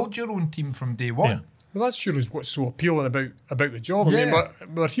can build your own team from day one. Yeah. Well, that's sure is what's so appealing about the job. I mean,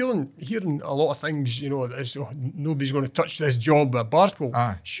 we're hearing a lot of things, nobody's going to touch this job with a bar's pole.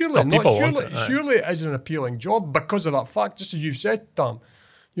 Surely it is an appealing job because of that fact, just as you've said, Tam.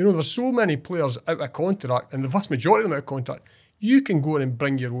 There's so many players out of contract, and the vast majority of them out of contract. You can go in and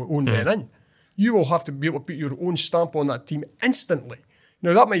bring your own men in. You will have to be able to put your own stamp on that team instantly.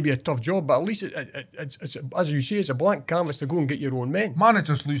 Now, that might be a tough job, but at least it's as you say, it's a blank canvas to go and get your own men.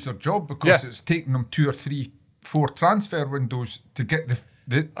 Managers lose their job because it's taken them 2 or 3, 4 transfer windows to get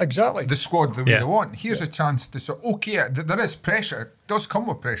the squad the way they want. Here's a chance to there is pressure. It does come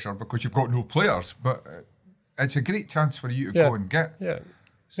with pressure because you've got no players, but it's a great chance for you to go and get. Yeah.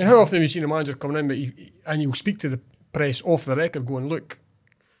 And how often have you seen a manager coming in and he'll speak to the press off the record going, look,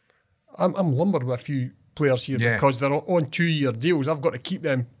 I'm lumbered with a few players here because they're on 2-year deals. I've got to keep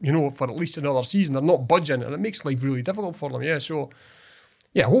them, for at least another season. They're not budging, and it makes life really difficult for them. So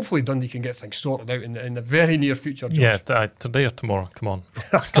hopefully Dundee can get things sorted out in the very near future, George. Yeah, today or tomorrow. Come on.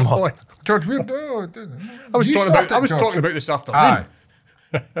 Come on. George, I was talking about this afternoon.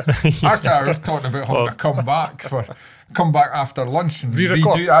 Actually, I was talking about having to come back after lunch and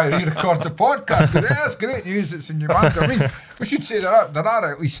re-record the podcast. That's great news. It's a new manager. I mean, we should say there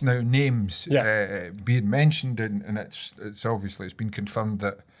are at least now names being mentioned, and it's obviously it's been confirmed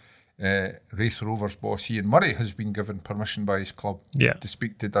that Raith Rovers boss Ian Murray has been given permission by his club to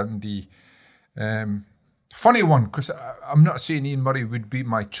speak to Dundee. Funny one, because I'm not saying Ian Murray would be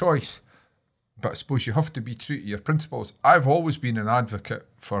my choice, but I suppose you have to be true to your principles. I've always been an advocate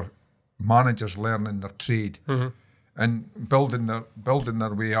for managers learning their trade and building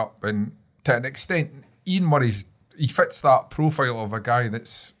their way up. And to an extent, Ian Murray's he fits that profile of a guy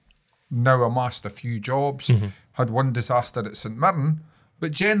that's now amassed a few jobs, had one disaster at St Mirren,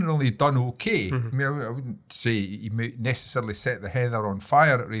 but generally done okay. I mean, I wouldn't say he may necessarily set the heather on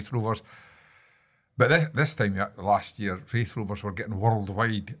fire at Wraith Rovers, but this time last year, Wraith Rovers were getting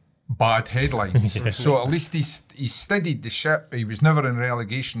worldwide bad headlines. So at least he steadied the ship. He was never in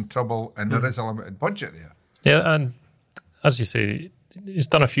relegation trouble, and there is a limited budget there. Yeah, and as you say, he's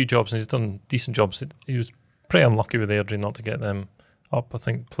done a few jobs and he's done decent jobs. He was pretty unlucky with Airdrie not to get them up. I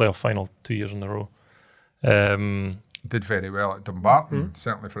think playoff final 2 years in a row. Did very well at Dumbarton,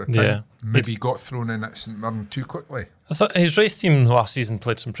 certainly for a time. Yeah. Maybe got thrown in at St Mirren too quickly. I thought his race team last season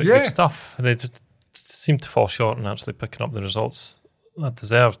played some pretty good stuff. They seemed to fall short in actually picking up the results that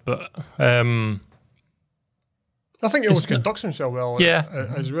deserved. But I think he always conducts himself well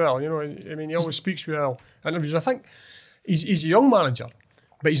as well. You know, I mean, he always speaks well. And I think he's a young manager,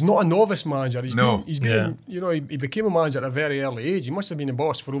 but he's not a novice manager. He's been you know, he became a manager at a very early age. He must have been a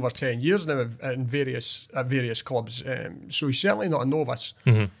boss for over 10 years now at various clubs. So he's certainly not a novice.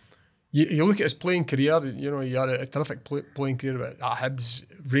 You look at his playing career. You know, he had a terrific playing career at Hibs,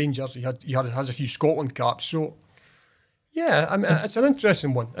 Rangers. He has a few Scotland caps. So yeah, I mean, it's an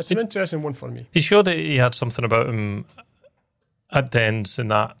interesting one. It's an interesting one for me. He showed that he had something about him at Dens in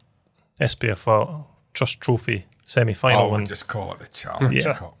that SPFL Trust Trophy semi-final. We'll just call it the Challenge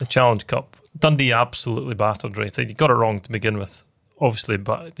Cup. The Challenge Cup. Dundee absolutely battered Wraith. He got it wrong to begin with, obviously,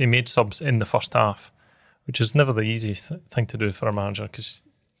 but they made subs in the first half, which is never the easy thing to do for a manager, because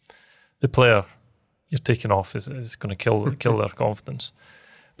the player you're taking off is going to kill their confidence.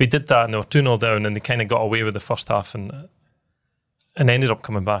 But he did that, and they were 2-0 down, and they kind of got away with the first half and ended up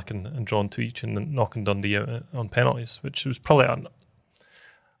coming back and drawing 2 each and knocking Dundee out on penalties, which was probably an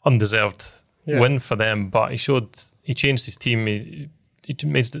undeserved win for them. But he changed his team. He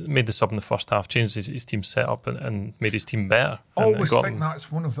made the sub in the first half, changed his team setup and made his team better. I always think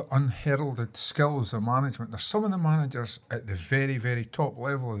that's one of the unheralded skills of management. There's some of the managers at the very, very top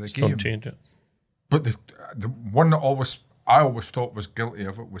level of the game. Don't change it. But the one that I always thought was guilty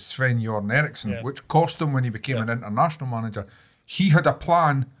of it was Sven Jorn Eriksson, which cost him when he became an international manager. He had a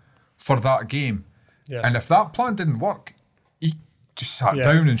plan for that game. Yeah. And if that plan didn't work, he just sat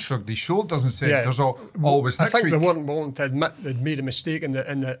down and shrugged his shoulders and said, there's always next week. I think they weren't willing to admit they'd made a mistake in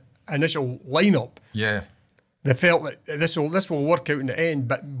the initial lineup. Yeah. They felt that this will work out in the end,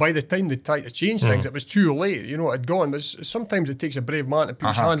 but by the time they tried to change things, it was too late. You know, it had gone. But sometimes it takes a brave man to put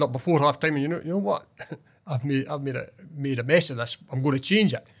his hand up before half time and you know what? I've made a mess of this. I'm going to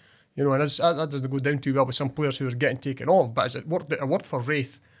change it. You know, and that doesn't go down too well with some players who are getting taken off. But as it worked for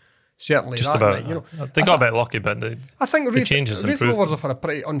Wraith, certainly. Just that about. night, you know, they got a bit lucky, but I think the changes Wraith improved. Rovers have had a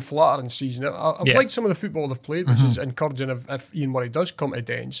pretty unflattering season. I've liked some of the football they've played, which is encouraging if Ian Murray does come to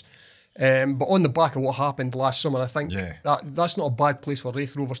Dens. But on the back of what happened last summer, I think that's not a bad place for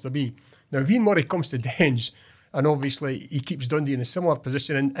Wraith Rovers to be. Now, if Ian Murray comes to Dens, and obviously he keeps Dundee in a similar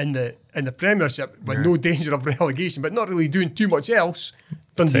position in the Premiership with no danger of relegation, but not really doing too much else,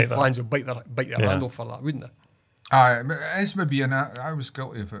 Dundee fans will bite their handle for that, wouldn't they? It is maybe, and I was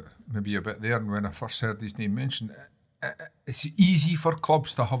guilty of it maybe a bit there when I first heard his name mentioned. It's easy for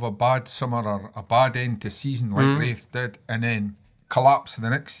clubs to have a bad summer or a bad end to season like Wraith did, and then collapse the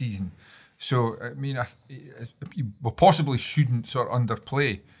next season. So, I mean, we possibly shouldn't sort of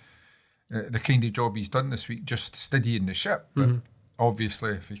underplay the kind of job he's done this week, just steadying the ship. But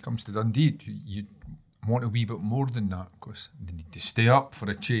obviously, if he comes to Dundee, you want a wee bit more than that, because they need to stay up for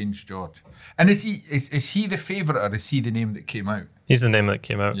a change, George. And is he the favourite, or is he the name that came out? He's the name that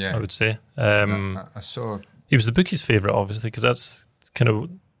came out, I would say. I saw... He was the bookies' favourite, obviously, because that's kind of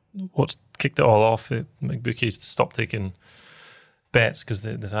what's kicked it all off. Bookies stopped taking bets because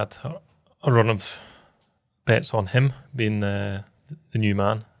they'd had a run of bets on him being the new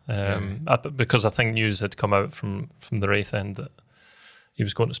man. Because I think news had come out from the Wraith end that he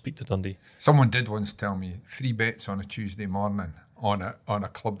was going to speak to Dundee. Someone did once tell me 3 bets on a Tuesday morning on a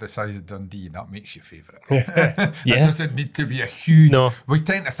club the size of Dundee, that makes you favourite. It doesn't need to be a huge... No. We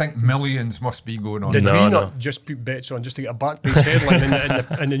tend to think millions must be going on. Did we not just put bets on just to get a back page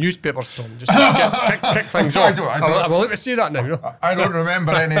headline in the newspapers, Tom? Just to kick things off. I will let me say that now. You know? I don't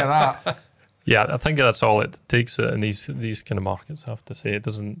remember any of that. Yeah, I think that's all it takes in these kind of markets, I have to say. It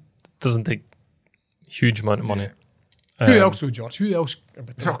doesn't take a huge amount of money. Who else, George? Who else?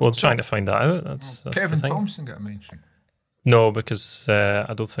 Well, trying to find that out. That's Kevin the thing. Thompson got a mention. No, because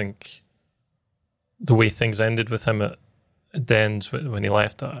I don't think the way things ended with him at Dens when he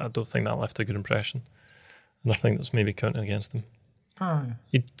left, I don't think that left a good impression. And I think that's maybe counting against him.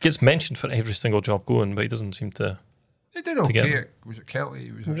 He gets mentioned for every single job going, but he doesn't seem to... He did okay. Was it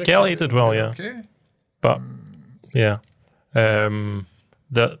Kelly? Kelly did well, yeah. Okay. But Yeah.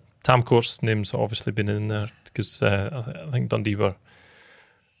 The Tam Court's name's obviously been in there because I think Dundee were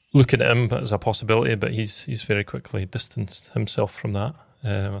looking at him as a possibility, but he's very quickly distanced himself from that.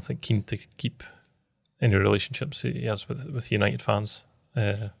 I think keen to keep any relationships he has with United fans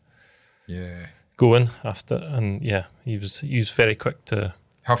going after, and he was very quick to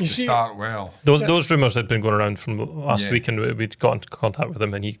have to start well. Those rumours had been going around from last week, and we'd got into contact with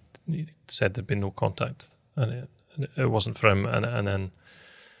him, and he said there'd been no contact, and it wasn't for him, and then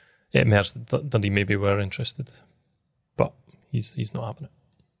it emerged that Dundee maybe were interested, but he's not having it.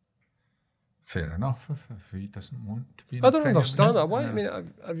 Fair enough. If he doesn't want to be, I don't understand that. Why? I mean,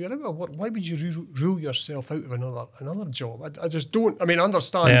 have you ever? Why would you rule yourself out of another job? I just don't. I mean, I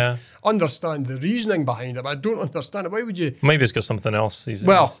understand the reasoning behind it, but I don't understand it. Why would you? Maybe he's got something else.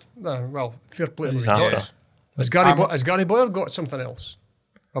 Well, fair play to him. Has Gary Boyer got something else?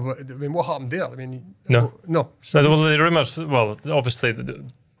 I mean, what happened there? I mean, no. Well, the rumours. Well, obviously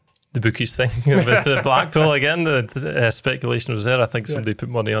the bookies thing with the Blackpool again. The speculation was there. I think somebody put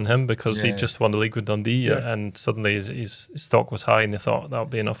money on him because he just won the league with Dundee, and suddenly his stock was high, and they thought that would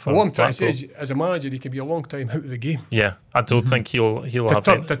be enough for. What I'm trying to say is, as a manager, he could be a long time out of the game. Yeah, I don't think he'll have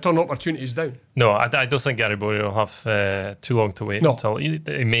to turn opportunities down. No, I don't think Gary Boyer will have too long to wait until he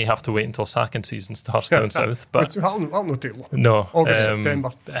may have to wait until sacking season starts down south. But I'll not take long. No, August,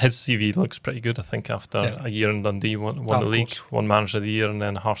 September. His CV looks pretty good. I think after a year in Dundee, won the league, won Manager of the Year, and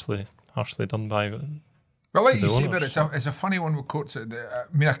then harshly done by. Well, like you say, but it's a funny one with courts. I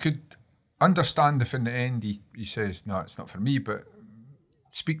mean, I could understand if in the end he says, no, it's not for me, but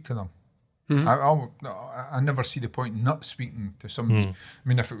speak to them. Mm-hmm. I never see the point not speaking to somebody. I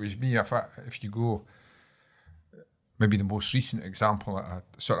mean, if it was me, if you go, maybe the most recent example at a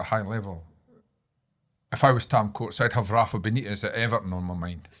sort of high level, if I was Tam Courts, I'd have Rafa Benitez at Everton on my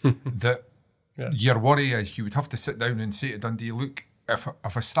mind. That your worry is you would have to sit down and say to Dundee, look, if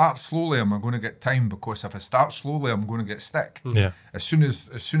I start slowly, am I going to get time? Because if I start slowly, I'm going to get stick. Yeah. As soon as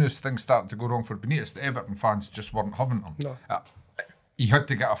things started to go wrong for Benitez, the Everton fans just weren't having him. No. He had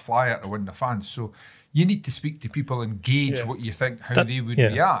to get a flyer to win the fans. So you need to speak to people and gauge what you think, how they would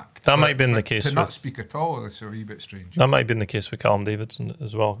react. That might have been the case. To not speak at all is a wee bit strange. That might have been the case with Callum Davidson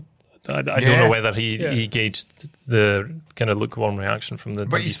as well. I don't know whether he gauged the kind of lukewarm reaction from the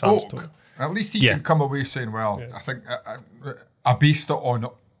Dundee fans. At least he can come away saying, well, I think I based it on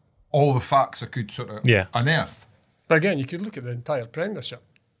all the facts I could sort of unearth. But again, you could look at the entire Premiership.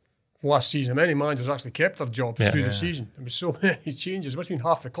 Last season, many managers actually kept their jobs through the season. There was so many changes. Between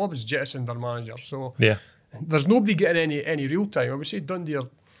half the club has jettisoned their manager. So there's nobody getting any real time. I would say Dundee are,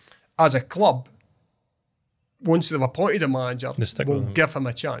 as a club, once they've appointed a manager, we'll give him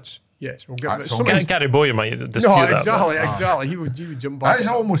a chance. Yes, we'll give him. Gary Boyer might dispute that. Exactly. He would jump back. That is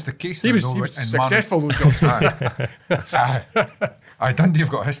almost the case. He was successful those jobs. Dundee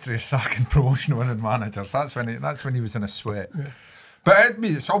have got a history of sacking promotion winning managers. That's when he was in a sweat. Yeah. But I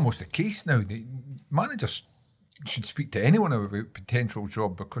mean, it's almost the case now. The managers should speak to anyone about a potential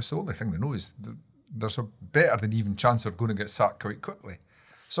job because the only thing they know is there's a better than even chance they're going to get sacked quite quickly.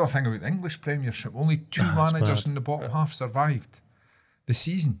 Sort of thing about the English Premiership. Only 2 managers in the bottom half survived the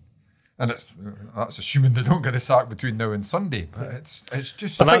season. And that's assuming they don't get a sack between now and Sunday. But it's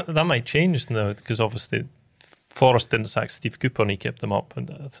just... But that might change now because obviously Forrest didn't sack Steve Cooper and he kept them up. And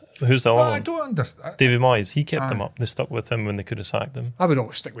who's the other one? I don't understand. Davy Moyes, he kept them up. They stuck with him when they could have sacked them. I would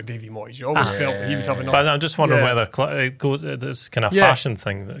always stick with Davy Moyes. You always felt that he would have enough. But I'm just wondering whether it goes this kind of fashion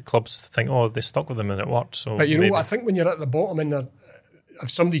thing that clubs think, they stuck with him and it worked. So but you know what? I think when you're at the bottom and if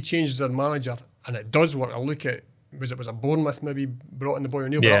somebody changes their manager and it does work, I look at was a Bournemouth maybe brought in the Boy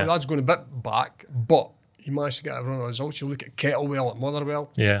O'Neill, but that's going a bit back, but he managed to get a run of results. You look at Kettlewell at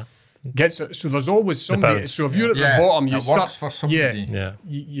Motherwell. Yeah. Gets it. So there's always somebody. So if you're at the bottom, you start works for somebody.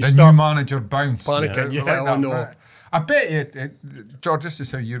 You the start new manager bounce. Panicking. I bet you, George, this is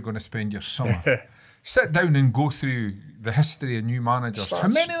how you're going to spend your summer. Sit down and go through the history of new managers. How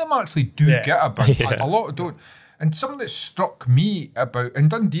many of them actually do get a bounce? A lot don't. And something that struck me about, and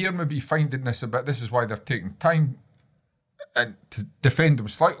Dundee are maybe finding this a bit, this is why they're taking time and to defend them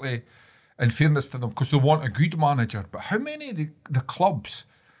slightly in fairness to them, because they want a good manager. But how many of the clubs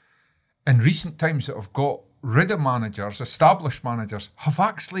in recent times that have got rid of managers, established managers, have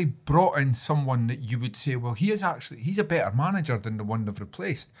actually brought in someone that you would say, well, he's a better manager than the one they've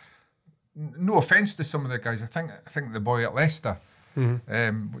replaced? No offence to some of the guys. I think the boy at Leicester,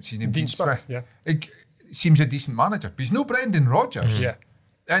 what's his name? Dean Smith. Seems a decent manager, but he's no Brendan Rodgers.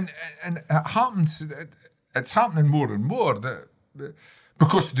 And it happens. It's happening more and more that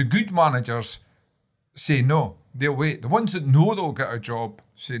because the good managers say no. They'll wait. The ones that know they'll get a job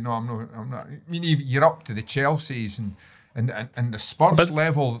say no. I'm not. I mean, you're up to the Chelseas and the Spurs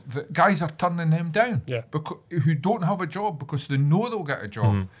level. The guys are turning them down. Yeah. Who don't have a job because they know they'll get a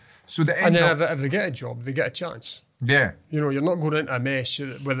job. So and then if they get a job, they get a chance. Yeah. You're not going into a mess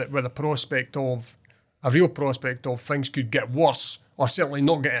with a prospect of a real prospect of things could get worse, or certainly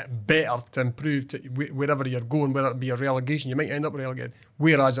not get better to improve to wherever you're going, whether it be a relegation. You might end up relegated.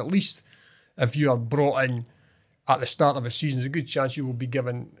 Whereas at least if you are brought in at the start of a season, there's a good chance you will be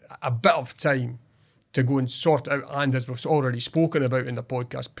given a bit of time to go and sort out, and as we've already spoken about in the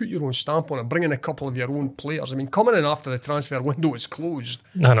podcast, put your own stamp on it, bring in a couple of your own players. I mean, coming in after the transfer window is closed.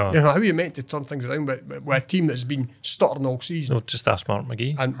 No. How are you meant to turn things around with a team that's been stuttering all season? No, just ask Mark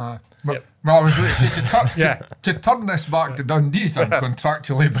McGee. And, well, I was going to say, to turn this back to Dundee's, I'm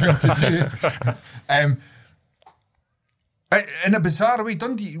contractually bound to do. In a bizarre way,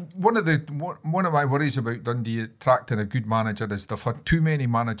 Dundee. One of my worries about Dundee attracting a good manager is they've had too many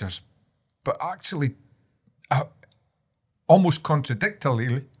managers, but actually, almost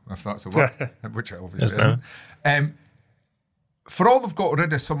contradictorily, if that's a word, which it obviously isn't. For all they've got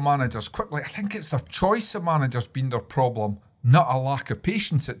rid of some managers quickly, I think it's their choice of managers been their problem, not a lack of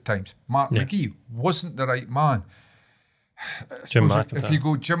patience at times. Mark McGee wasn't the right man. Jim McIntyre. If you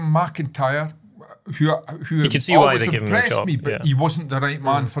go Jim McIntyre, who you can see why they give him a job, me, but he wasn't the right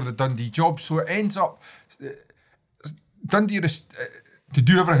man for the Dundee job. So it ends up Dundee to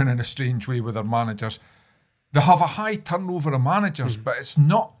do everything in a strange way with their managers. They have a high turnover of managers, but it's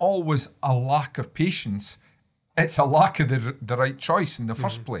not always a lack of patience. It's a lack of the right choice in the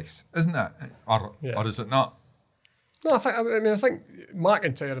first place, isn't it? Or is it not? No, I think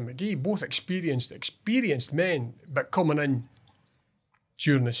McIntyre and McGee both experienced men, but coming in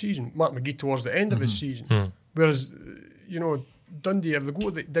during the season. Mark McGee towards the end of his season, whereas Dundee, if they go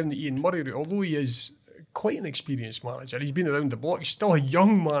down the Ian Murray route, although he is quite an experienced manager, he's been around the block. He's still a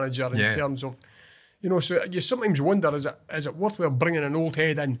young manager in terms of, So you sometimes wonder, is it worthwhile bringing an old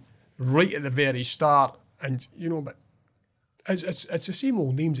head in right at the very start? And but it's the same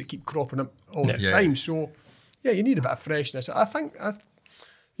old names that keep cropping up all the time. So you need a bit of freshness. I think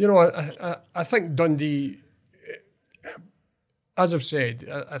think Dundee, as I've said,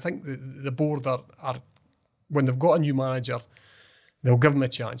 I think the board are when they've got a new manager, they'll give him a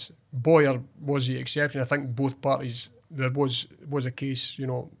chance. Boyer was the exception. I think both parties, there was a case,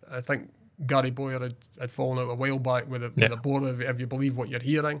 I think Gary Boyer had fallen out a while back with the board, if you believe what you're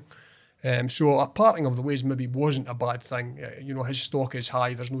hearing. So a parting of the ways maybe wasn't a bad thing. His stock is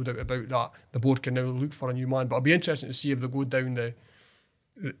high, there's no doubt about that. The board can now look for a new man, but it'll be interesting to see if they go down the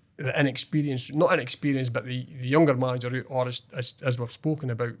inexperienced, not inexperienced, but the younger manager route, or as we've spoken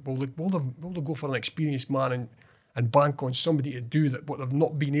about, will they go for an experienced man and bank on somebody to do that what they've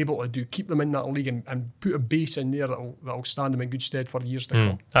not been able to do, keep them in that league and put a base in there that'll stand them in good stead for years to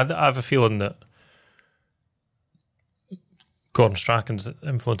come. I have a feeling that Gordon Strachan's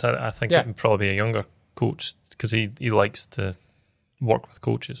influence, I think it would probably be a younger coach, because he likes to work with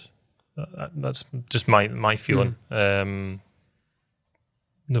coaches. That's just my feeling. The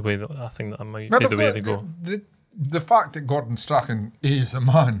way that I think that might be the way they go. The fact that Gordon Strachan is a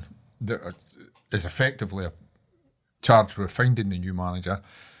man that is effectively charged with finding the new manager,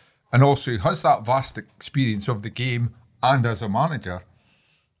 and also has that vast experience of the game and as a manager,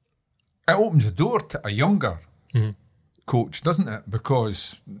 it opens the door to a younger coach, doesn't it?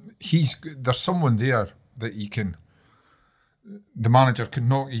 Because there's someone there that the manager can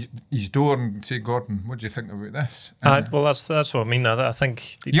knock his door and say, Gordon, what do you think about this? Well, that's what I mean. I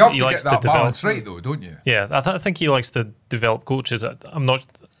think you have he to likes get that to develop, balance right, though, don't you? Yeah, I think he likes to develop coaches. I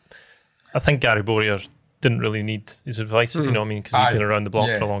think Gary Boyer didn't really need his advice, if you know what I mean, because he's been around the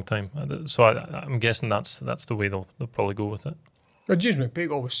block for a long time. So I'm guessing that's the way they'll probably go with it. Well, James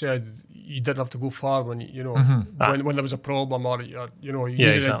McPake always said you didn't have to go far when when there was a problem, or you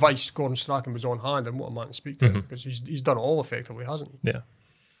needed advice. Gordon Strachan was on hand, and what a man to speak to, because he's done it all effectively, hasn't he? Yeah.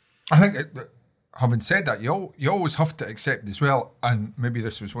 I think having said that, you always have to accept as well, and maybe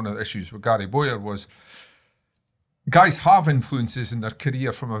this was one of the issues with Gary Boyer, was guys have influences in their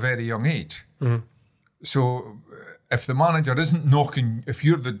career from a very young age. So if the manager isn't knocking, if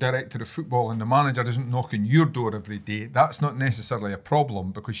you're the director of football and the manager isn't knocking your door every day, that's not necessarily a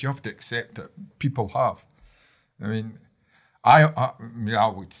problem, because you have to accept that people have. I mean, I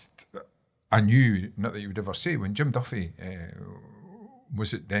knew, not that you would ever say, when Jim Duthie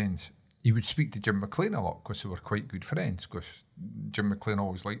was at Dens, he would speak to Jim McLean a lot because they were quite good friends, because Jim McLean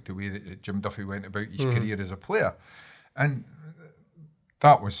always liked the way that Jim Duthie went about his career as a player. And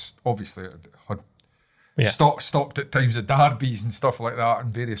that was obviously... stopped at times of derbies and stuff like that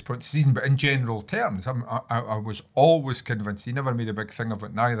on various points of the season. But in general terms, I was always convinced, he never made a big thing of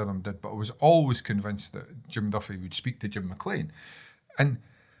it, neither of them did, but I was always convinced that Jim Duthie would speak to Jim McLean. And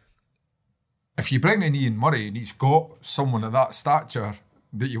if you bring in Ian Murray and he's got someone of that stature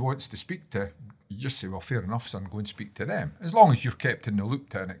that he wants to speak to, you just say, well, fair enough, son, go and speak to them. As long as you're kept in the loop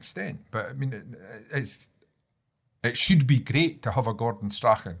to an extent. But, I mean, it should be great to have a Gordon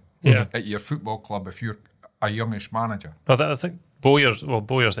Strachan at your football club if you're a youngish manager. Well, I think Bowyer's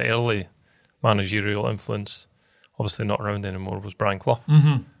early managerial influence, obviously not around anymore, was Brian Clough.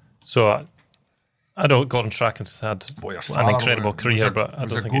 Mm-hmm. So I know Gordon Strachan's had an incredible career, but I don't think...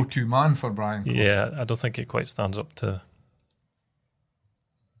 He was a go-to man for Brian Clough. Yeah, I don't think it quite stands up to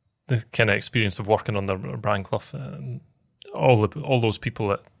the kind of experience of working under Brian Clough. All those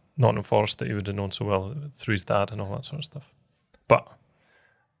people at Nottingham Forest that he would have known so well through his dad and all that sort of stuff. But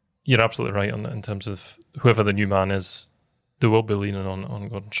you're absolutely right in terms of whoever the new man is, they will be leaning on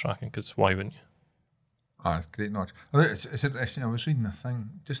Gordon Strachan, because why wouldn't you? It's great knowledge. It's interesting, I was reading a thing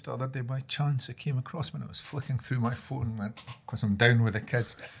just the other day by chance. It came across when I was flicking through my phone because I'm down with the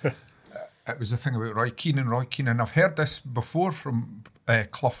kids. It was a thing about Roy Keane. I've heard this before from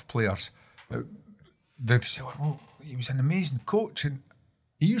Clough players. They'd say, well, he was an amazing coach, and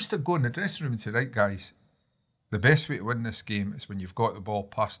he used to go in the dressing room and say, right, guys, the best way to win this game is when you've got the ball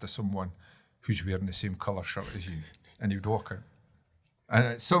passed to someone who's wearing the same colour shirt as you, and he'd walk out.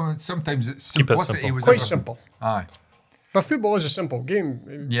 And sometimes it's simplicity was quite simple. Aye, but football is a simple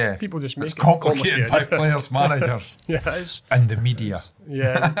game. Yeah, people just make it's complicated by players, managers, and the media.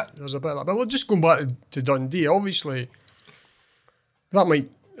 There's a bit of that. But we'll just go back to Dundee. Obviously, that might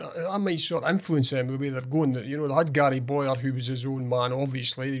sort of influence them the way they're going. They had Gary Boyer, who was his own man.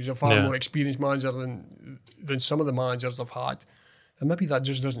 Obviously, he was a far more experienced manager than some of the managers they've had, and maybe that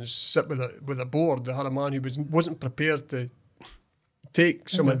just doesn't sit with the board. They had a man who wasn't prepared to take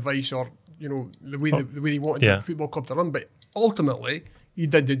some advice, or the way they wanted the football club to run. But ultimately, he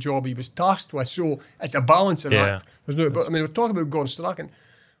did the job he was tasked with. So it's a balancing act. There's no. But I mean, we're talking about Gordon Strachan.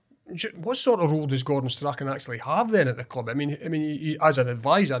 What sort of role does Gordon Strachan actually have then at the club? I mean, he, as an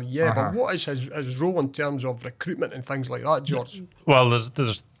advisor, but what is his role in terms of recruitment and things like that, George? Well,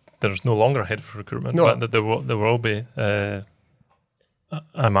 there's no longer a head for recruitment, but there will be. I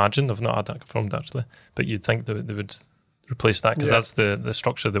imagine, I've not had that confirmed actually, but you'd think that they would replace that, because that's the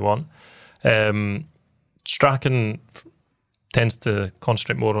structure they want. Strachan tends to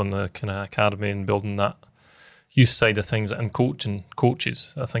concentrate more on the kind of academy and building that youth side of things, and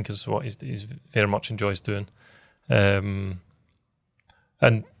coaches, I think, is what he's very much enjoys doing. And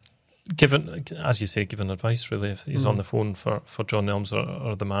given, as you say, giving advice, really, if he's on the phone for John Elms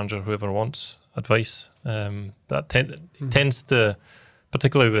or the manager, whoever wants advice, that tends to,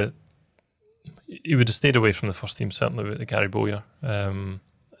 particularly with, he would have stayed away from the first team, certainly with Gary Bowyer.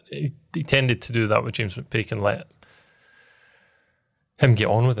 He tended to do that with James McPake and let him get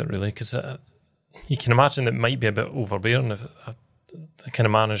on with it, really, because you can imagine it might be a bit overbearing if a kind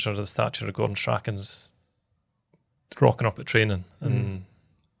of manager of the stature of Gordon Strachan's rocking up at training. And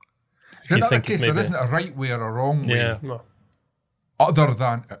is that the case? There isn't a right way or a wrong way. Yeah. No. Other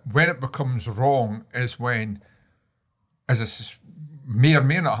than when it becomes wrong is when, as may or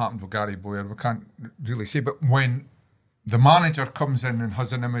may not happen with Gary Bowyer, we can't really say, but when the manager comes in and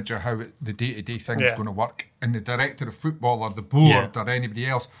has an image of how the day-to-day thing is going to work, and the director of football or the board or anybody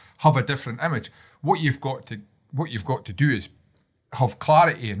else have a different image, what you've got to do is have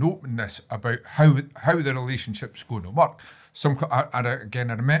clarity and openness about how the relationship's going to work.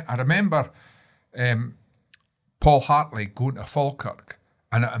 I remember Paul Hartley going to Falkirk,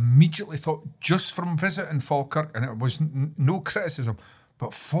 and I immediately thought, just from visiting Falkirk, and it was no criticism,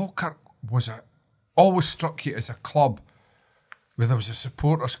 but Falkirk always struck you as a club where there was a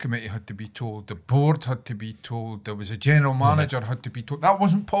supporters committee had to be told, the board had to be told, there was a general manager had to be told. That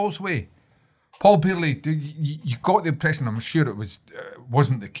wasn't Paul's way. Paul barely, you got the impression, I'm sure it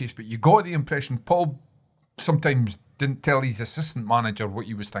wasn't the case, but you got the impression Paul sometimes didn't tell his assistant manager what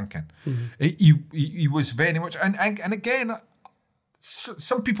he was thinking. Mm-hmm. He was very much, and again,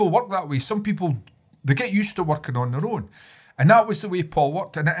 some people work that way. Some people, they get used to working on their own. And that was the way Paul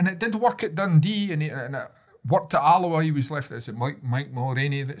worked. And it did work at Dundee, and it worked at Alloa. He was left, is it Mike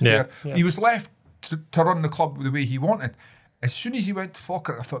Mulroney that's there? Yeah. He was left to run the club the way he wanted. As soon as he went to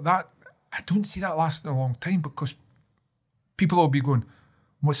Falkirk, I thought I don't see that lasting a long time, because people will be going,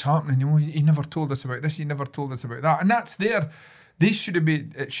 what's happening? He never told us about this, he never told us about that. And that's there. They should have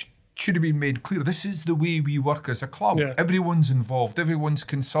been made clear. This is the way we work as a club. Yeah. Everyone's involved, everyone's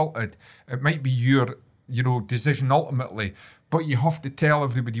consulted. It might be your decision ultimately, but you have to tell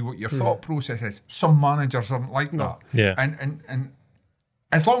everybody what your thought process is. Some managers aren't like that. Yeah. And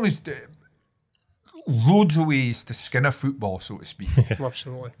as long as loads of ways to skin a football, so to speak.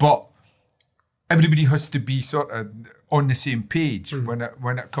 Absolutely. But everybody has to be sort of on the same page when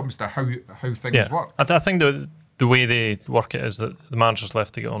it comes to how things work. I think the way they work it is that the manager's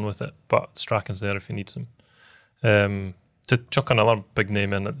left to get on with it, but Strachan's there if he needs him. To chuck another big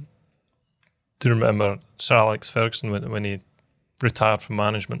name in, do you remember Sir Alex Ferguson when he retired from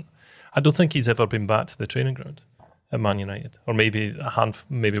management? I don't think he's ever been back to the training ground at Man United, or maybe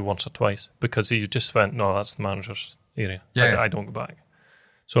maybe once or twice, because he just went, no, that's the manager's area. Yeah. I don't go back.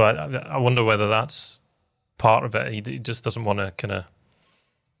 So I wonder whether that's part of it. He just doesn't want to kind of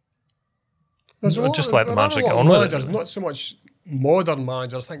just let the manager get on with it. Not so much modern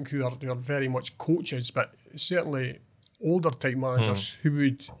managers, I think, who are very much coaches, but certainly older type managers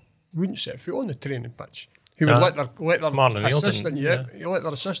who wouldn't set foot on the training pitch. Who would let their assistant, let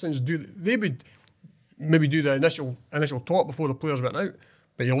their assistants do. They would maybe do the initial talk before the players went out,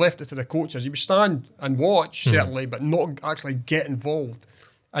 but you left it to the coaches. You would stand and watch certainly, but not actually get involved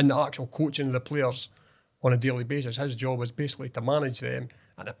in the actual coaching of the players on a daily basis. His job was basically to manage them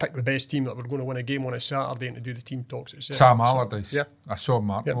and to pick the best team that were going to win a game on a Saturday and to do the team talks itself. Sam Allardyce. I saw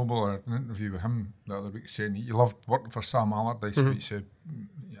Mark Noble in an interview with him the other week saying he loved working for Sam Allardyce, but he said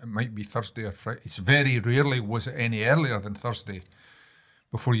it might be Thursday or Friday. It's very rarely was it any earlier than Thursday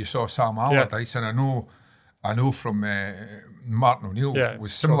before you saw Sam Allardyce, and I know from Martin O'Neill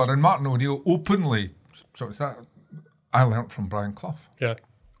was similar, and Martin O'Neill openly sort of that I learnt from Brian Clough. Yeah.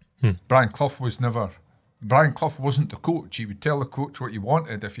 Brian Clough wasn't the coach. He would tell the coach what he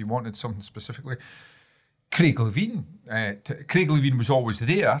wanted if he wanted something specifically. Craig Levine was always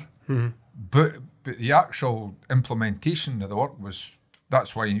there, but the actual implementation of the work was,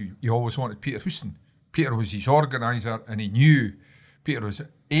 that's why he always wanted Peter Houston. Peter was his organiser, and he knew Peter was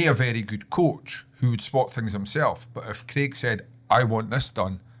a very good coach who would spot things himself. But if Craig said, I want this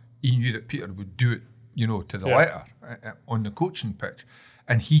done, he knew that Peter would do it, to the letter on the coaching pitch.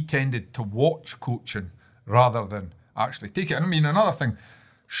 And he tended to watch coaching rather than actually take it. And I mean, another thing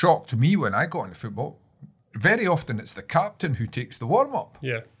shocked me when I got into football, very often it's the captain who takes the warm-up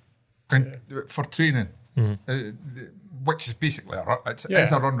for training, which is basically it's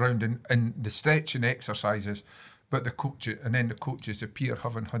a run-round in the stretching exercises, but the coaches appear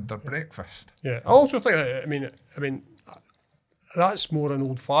having had their breakfast. Yeah, I also think, I mean, that's more an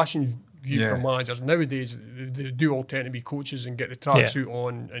old-fashioned view from managers. Nowadays, they do all tend to be coaches and get the tracksuit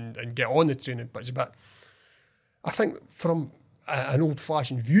on and get on the training pitch. But I think from an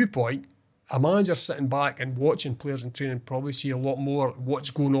old-fashioned viewpoint, a manager sitting back and watching players in training probably see a lot more what's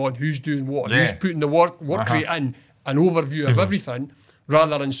going on, who's doing what, and who's putting the work rate in, an overview of everything,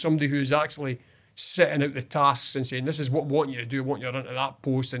 rather than somebody who's actually setting out the tasks and saying, this is what I want you to do, I want you to run to that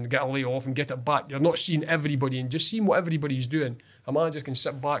post and get a lay off and get it back. You're not seeing everybody and just seeing what everybody's doing. A manager can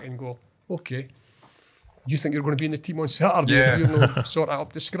sit back and go, okay, do you think you're going to be in the team on Saturday? You're sort of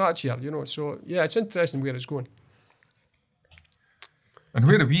up to scratch here, So, it's interesting where it's going. And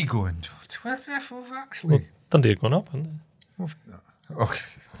where are we going, George? We've actually... Dundee are going up, aren't they? Okay,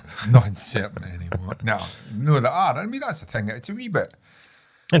 not certain anymore. No, they are. I mean, that's the thing. It's a wee bit...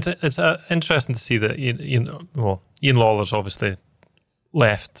 It's interesting to see that Ian Lawler's obviously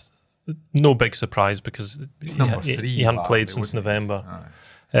left. No big surprise because he hadn't played since November.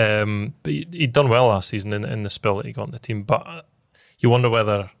 But he'd done well last season in the spell that he got in the team. But you wonder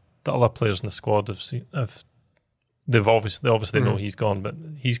whether the other players in the squad they obviously know he's gone, but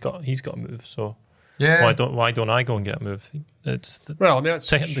he's got to move. So why don't I go and get a move?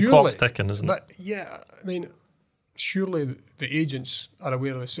 The clock's ticking, isn't it? Yeah, I mean, surely the agents are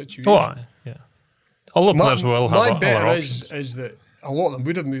aware of the situation. All the players will have other options. My bet is that a lot of them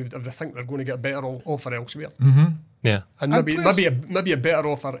would have moved if they think they're going to get a better offer elsewhere. Yeah, and maybe a better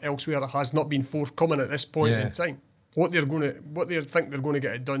offer elsewhere has not been forthcoming at this point in time. What they think they're going to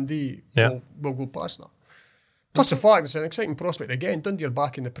get at Dundee will go past that. Plus the fact it's an exciting prospect again. Dundee are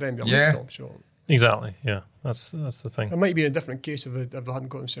back in the Premier League, Tom, so exactly. Yeah, that's the thing. It might be a different case if they hadn't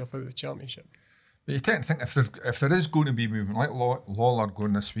got themselves out of the Championship. But you tend to think if there is going to be movement, like Lawler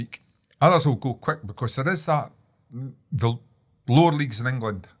going this week, others will go quick because there is that. The lower leagues in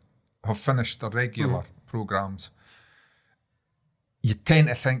England have finished their regular programmes. You tend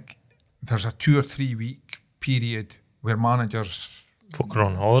to think there's a 2 or 3 week period where managers... Folk are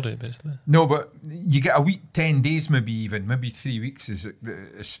on holiday, basically. No, but you get a week, 10 days maybe 3 weeks is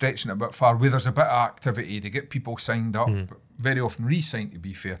stretching it a bit far, where there's a bit of activity, they get people signed up, very often re-signed to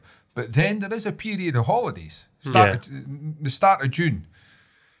be fair. But then there is a period of holidays, the start of June.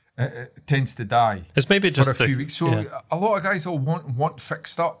 it tends to die. It's maybe for just a few weeks. So a lot of guys will want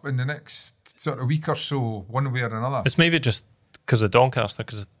fixed up in the next sort of week or so, one way or another. It's maybe just because of Doncaster,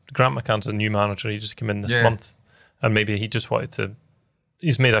 because Grant McCann's a new manager. He just came in this month, and maybe he just wanted to.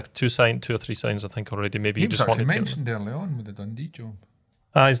 He's made two or three signs, I think, already. Maybe he just wanted. He was mentioned early on with the Dundee job.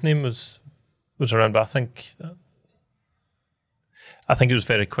 His name was around, but I think it was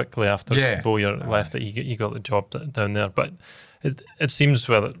very quickly after Bowyer left that he got the job down there. But it seems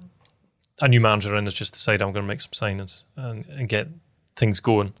that a new manager in has just decided I'm going to make some signings and get things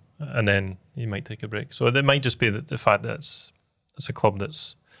going, and then he might take a break. So it might just be the fact that it's a club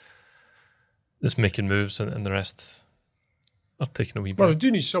that's making moves and the rest are taking a wee break. Well, they do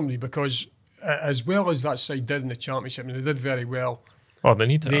need somebody because as well as that side did in the Championship, and they did very well. Oh, they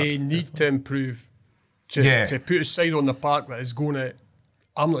need to. They need to improve to put a side on the park that is going to.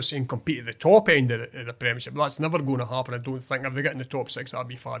 I'm not saying compete at the top end of the Premiership. That's never going to happen. I don't think. If they get in the top 6, that'd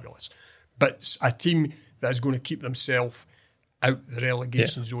be fabulous. But a team that is going to keep themselves out the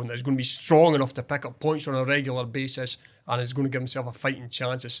relegation zone, that is going to be strong enough to pick up points on a regular basis, and is going to give themselves a fighting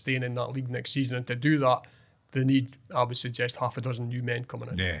chance of staying in that league next season. And to do that, they need, I would suggest, 6 new men coming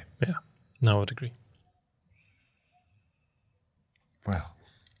in. Yeah. No, I would agree. Well,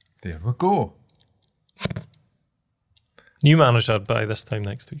 there we go. New manager by this time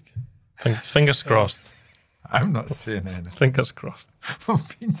next week. Fingers crossed. I'm not saying anything. Fingers crossed.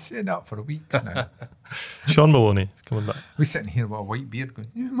 We've been saying that for weeks now. Sean Maloney is coming back. We're sitting here with a white beard going,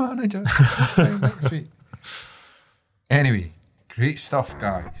 new manager this time next week. Anyway, great stuff,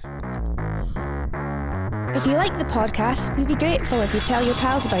 guys. If you like the podcast, we'd be grateful if you tell your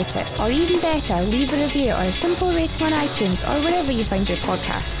pals about it, or even better, leave a review or a simple rating on iTunes or wherever you find your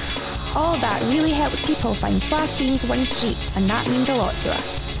podcasts. All that really helps people find Twa Teams One Street, and that means a lot to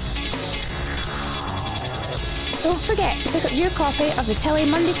us. Don't forget to pick up your copy of The Tilly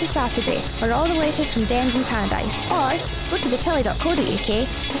Monday to Saturday for all the latest from Dens and Tannadice, or go to thetilly.co.uk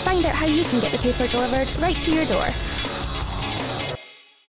to find out how you can get the paper delivered right to your door.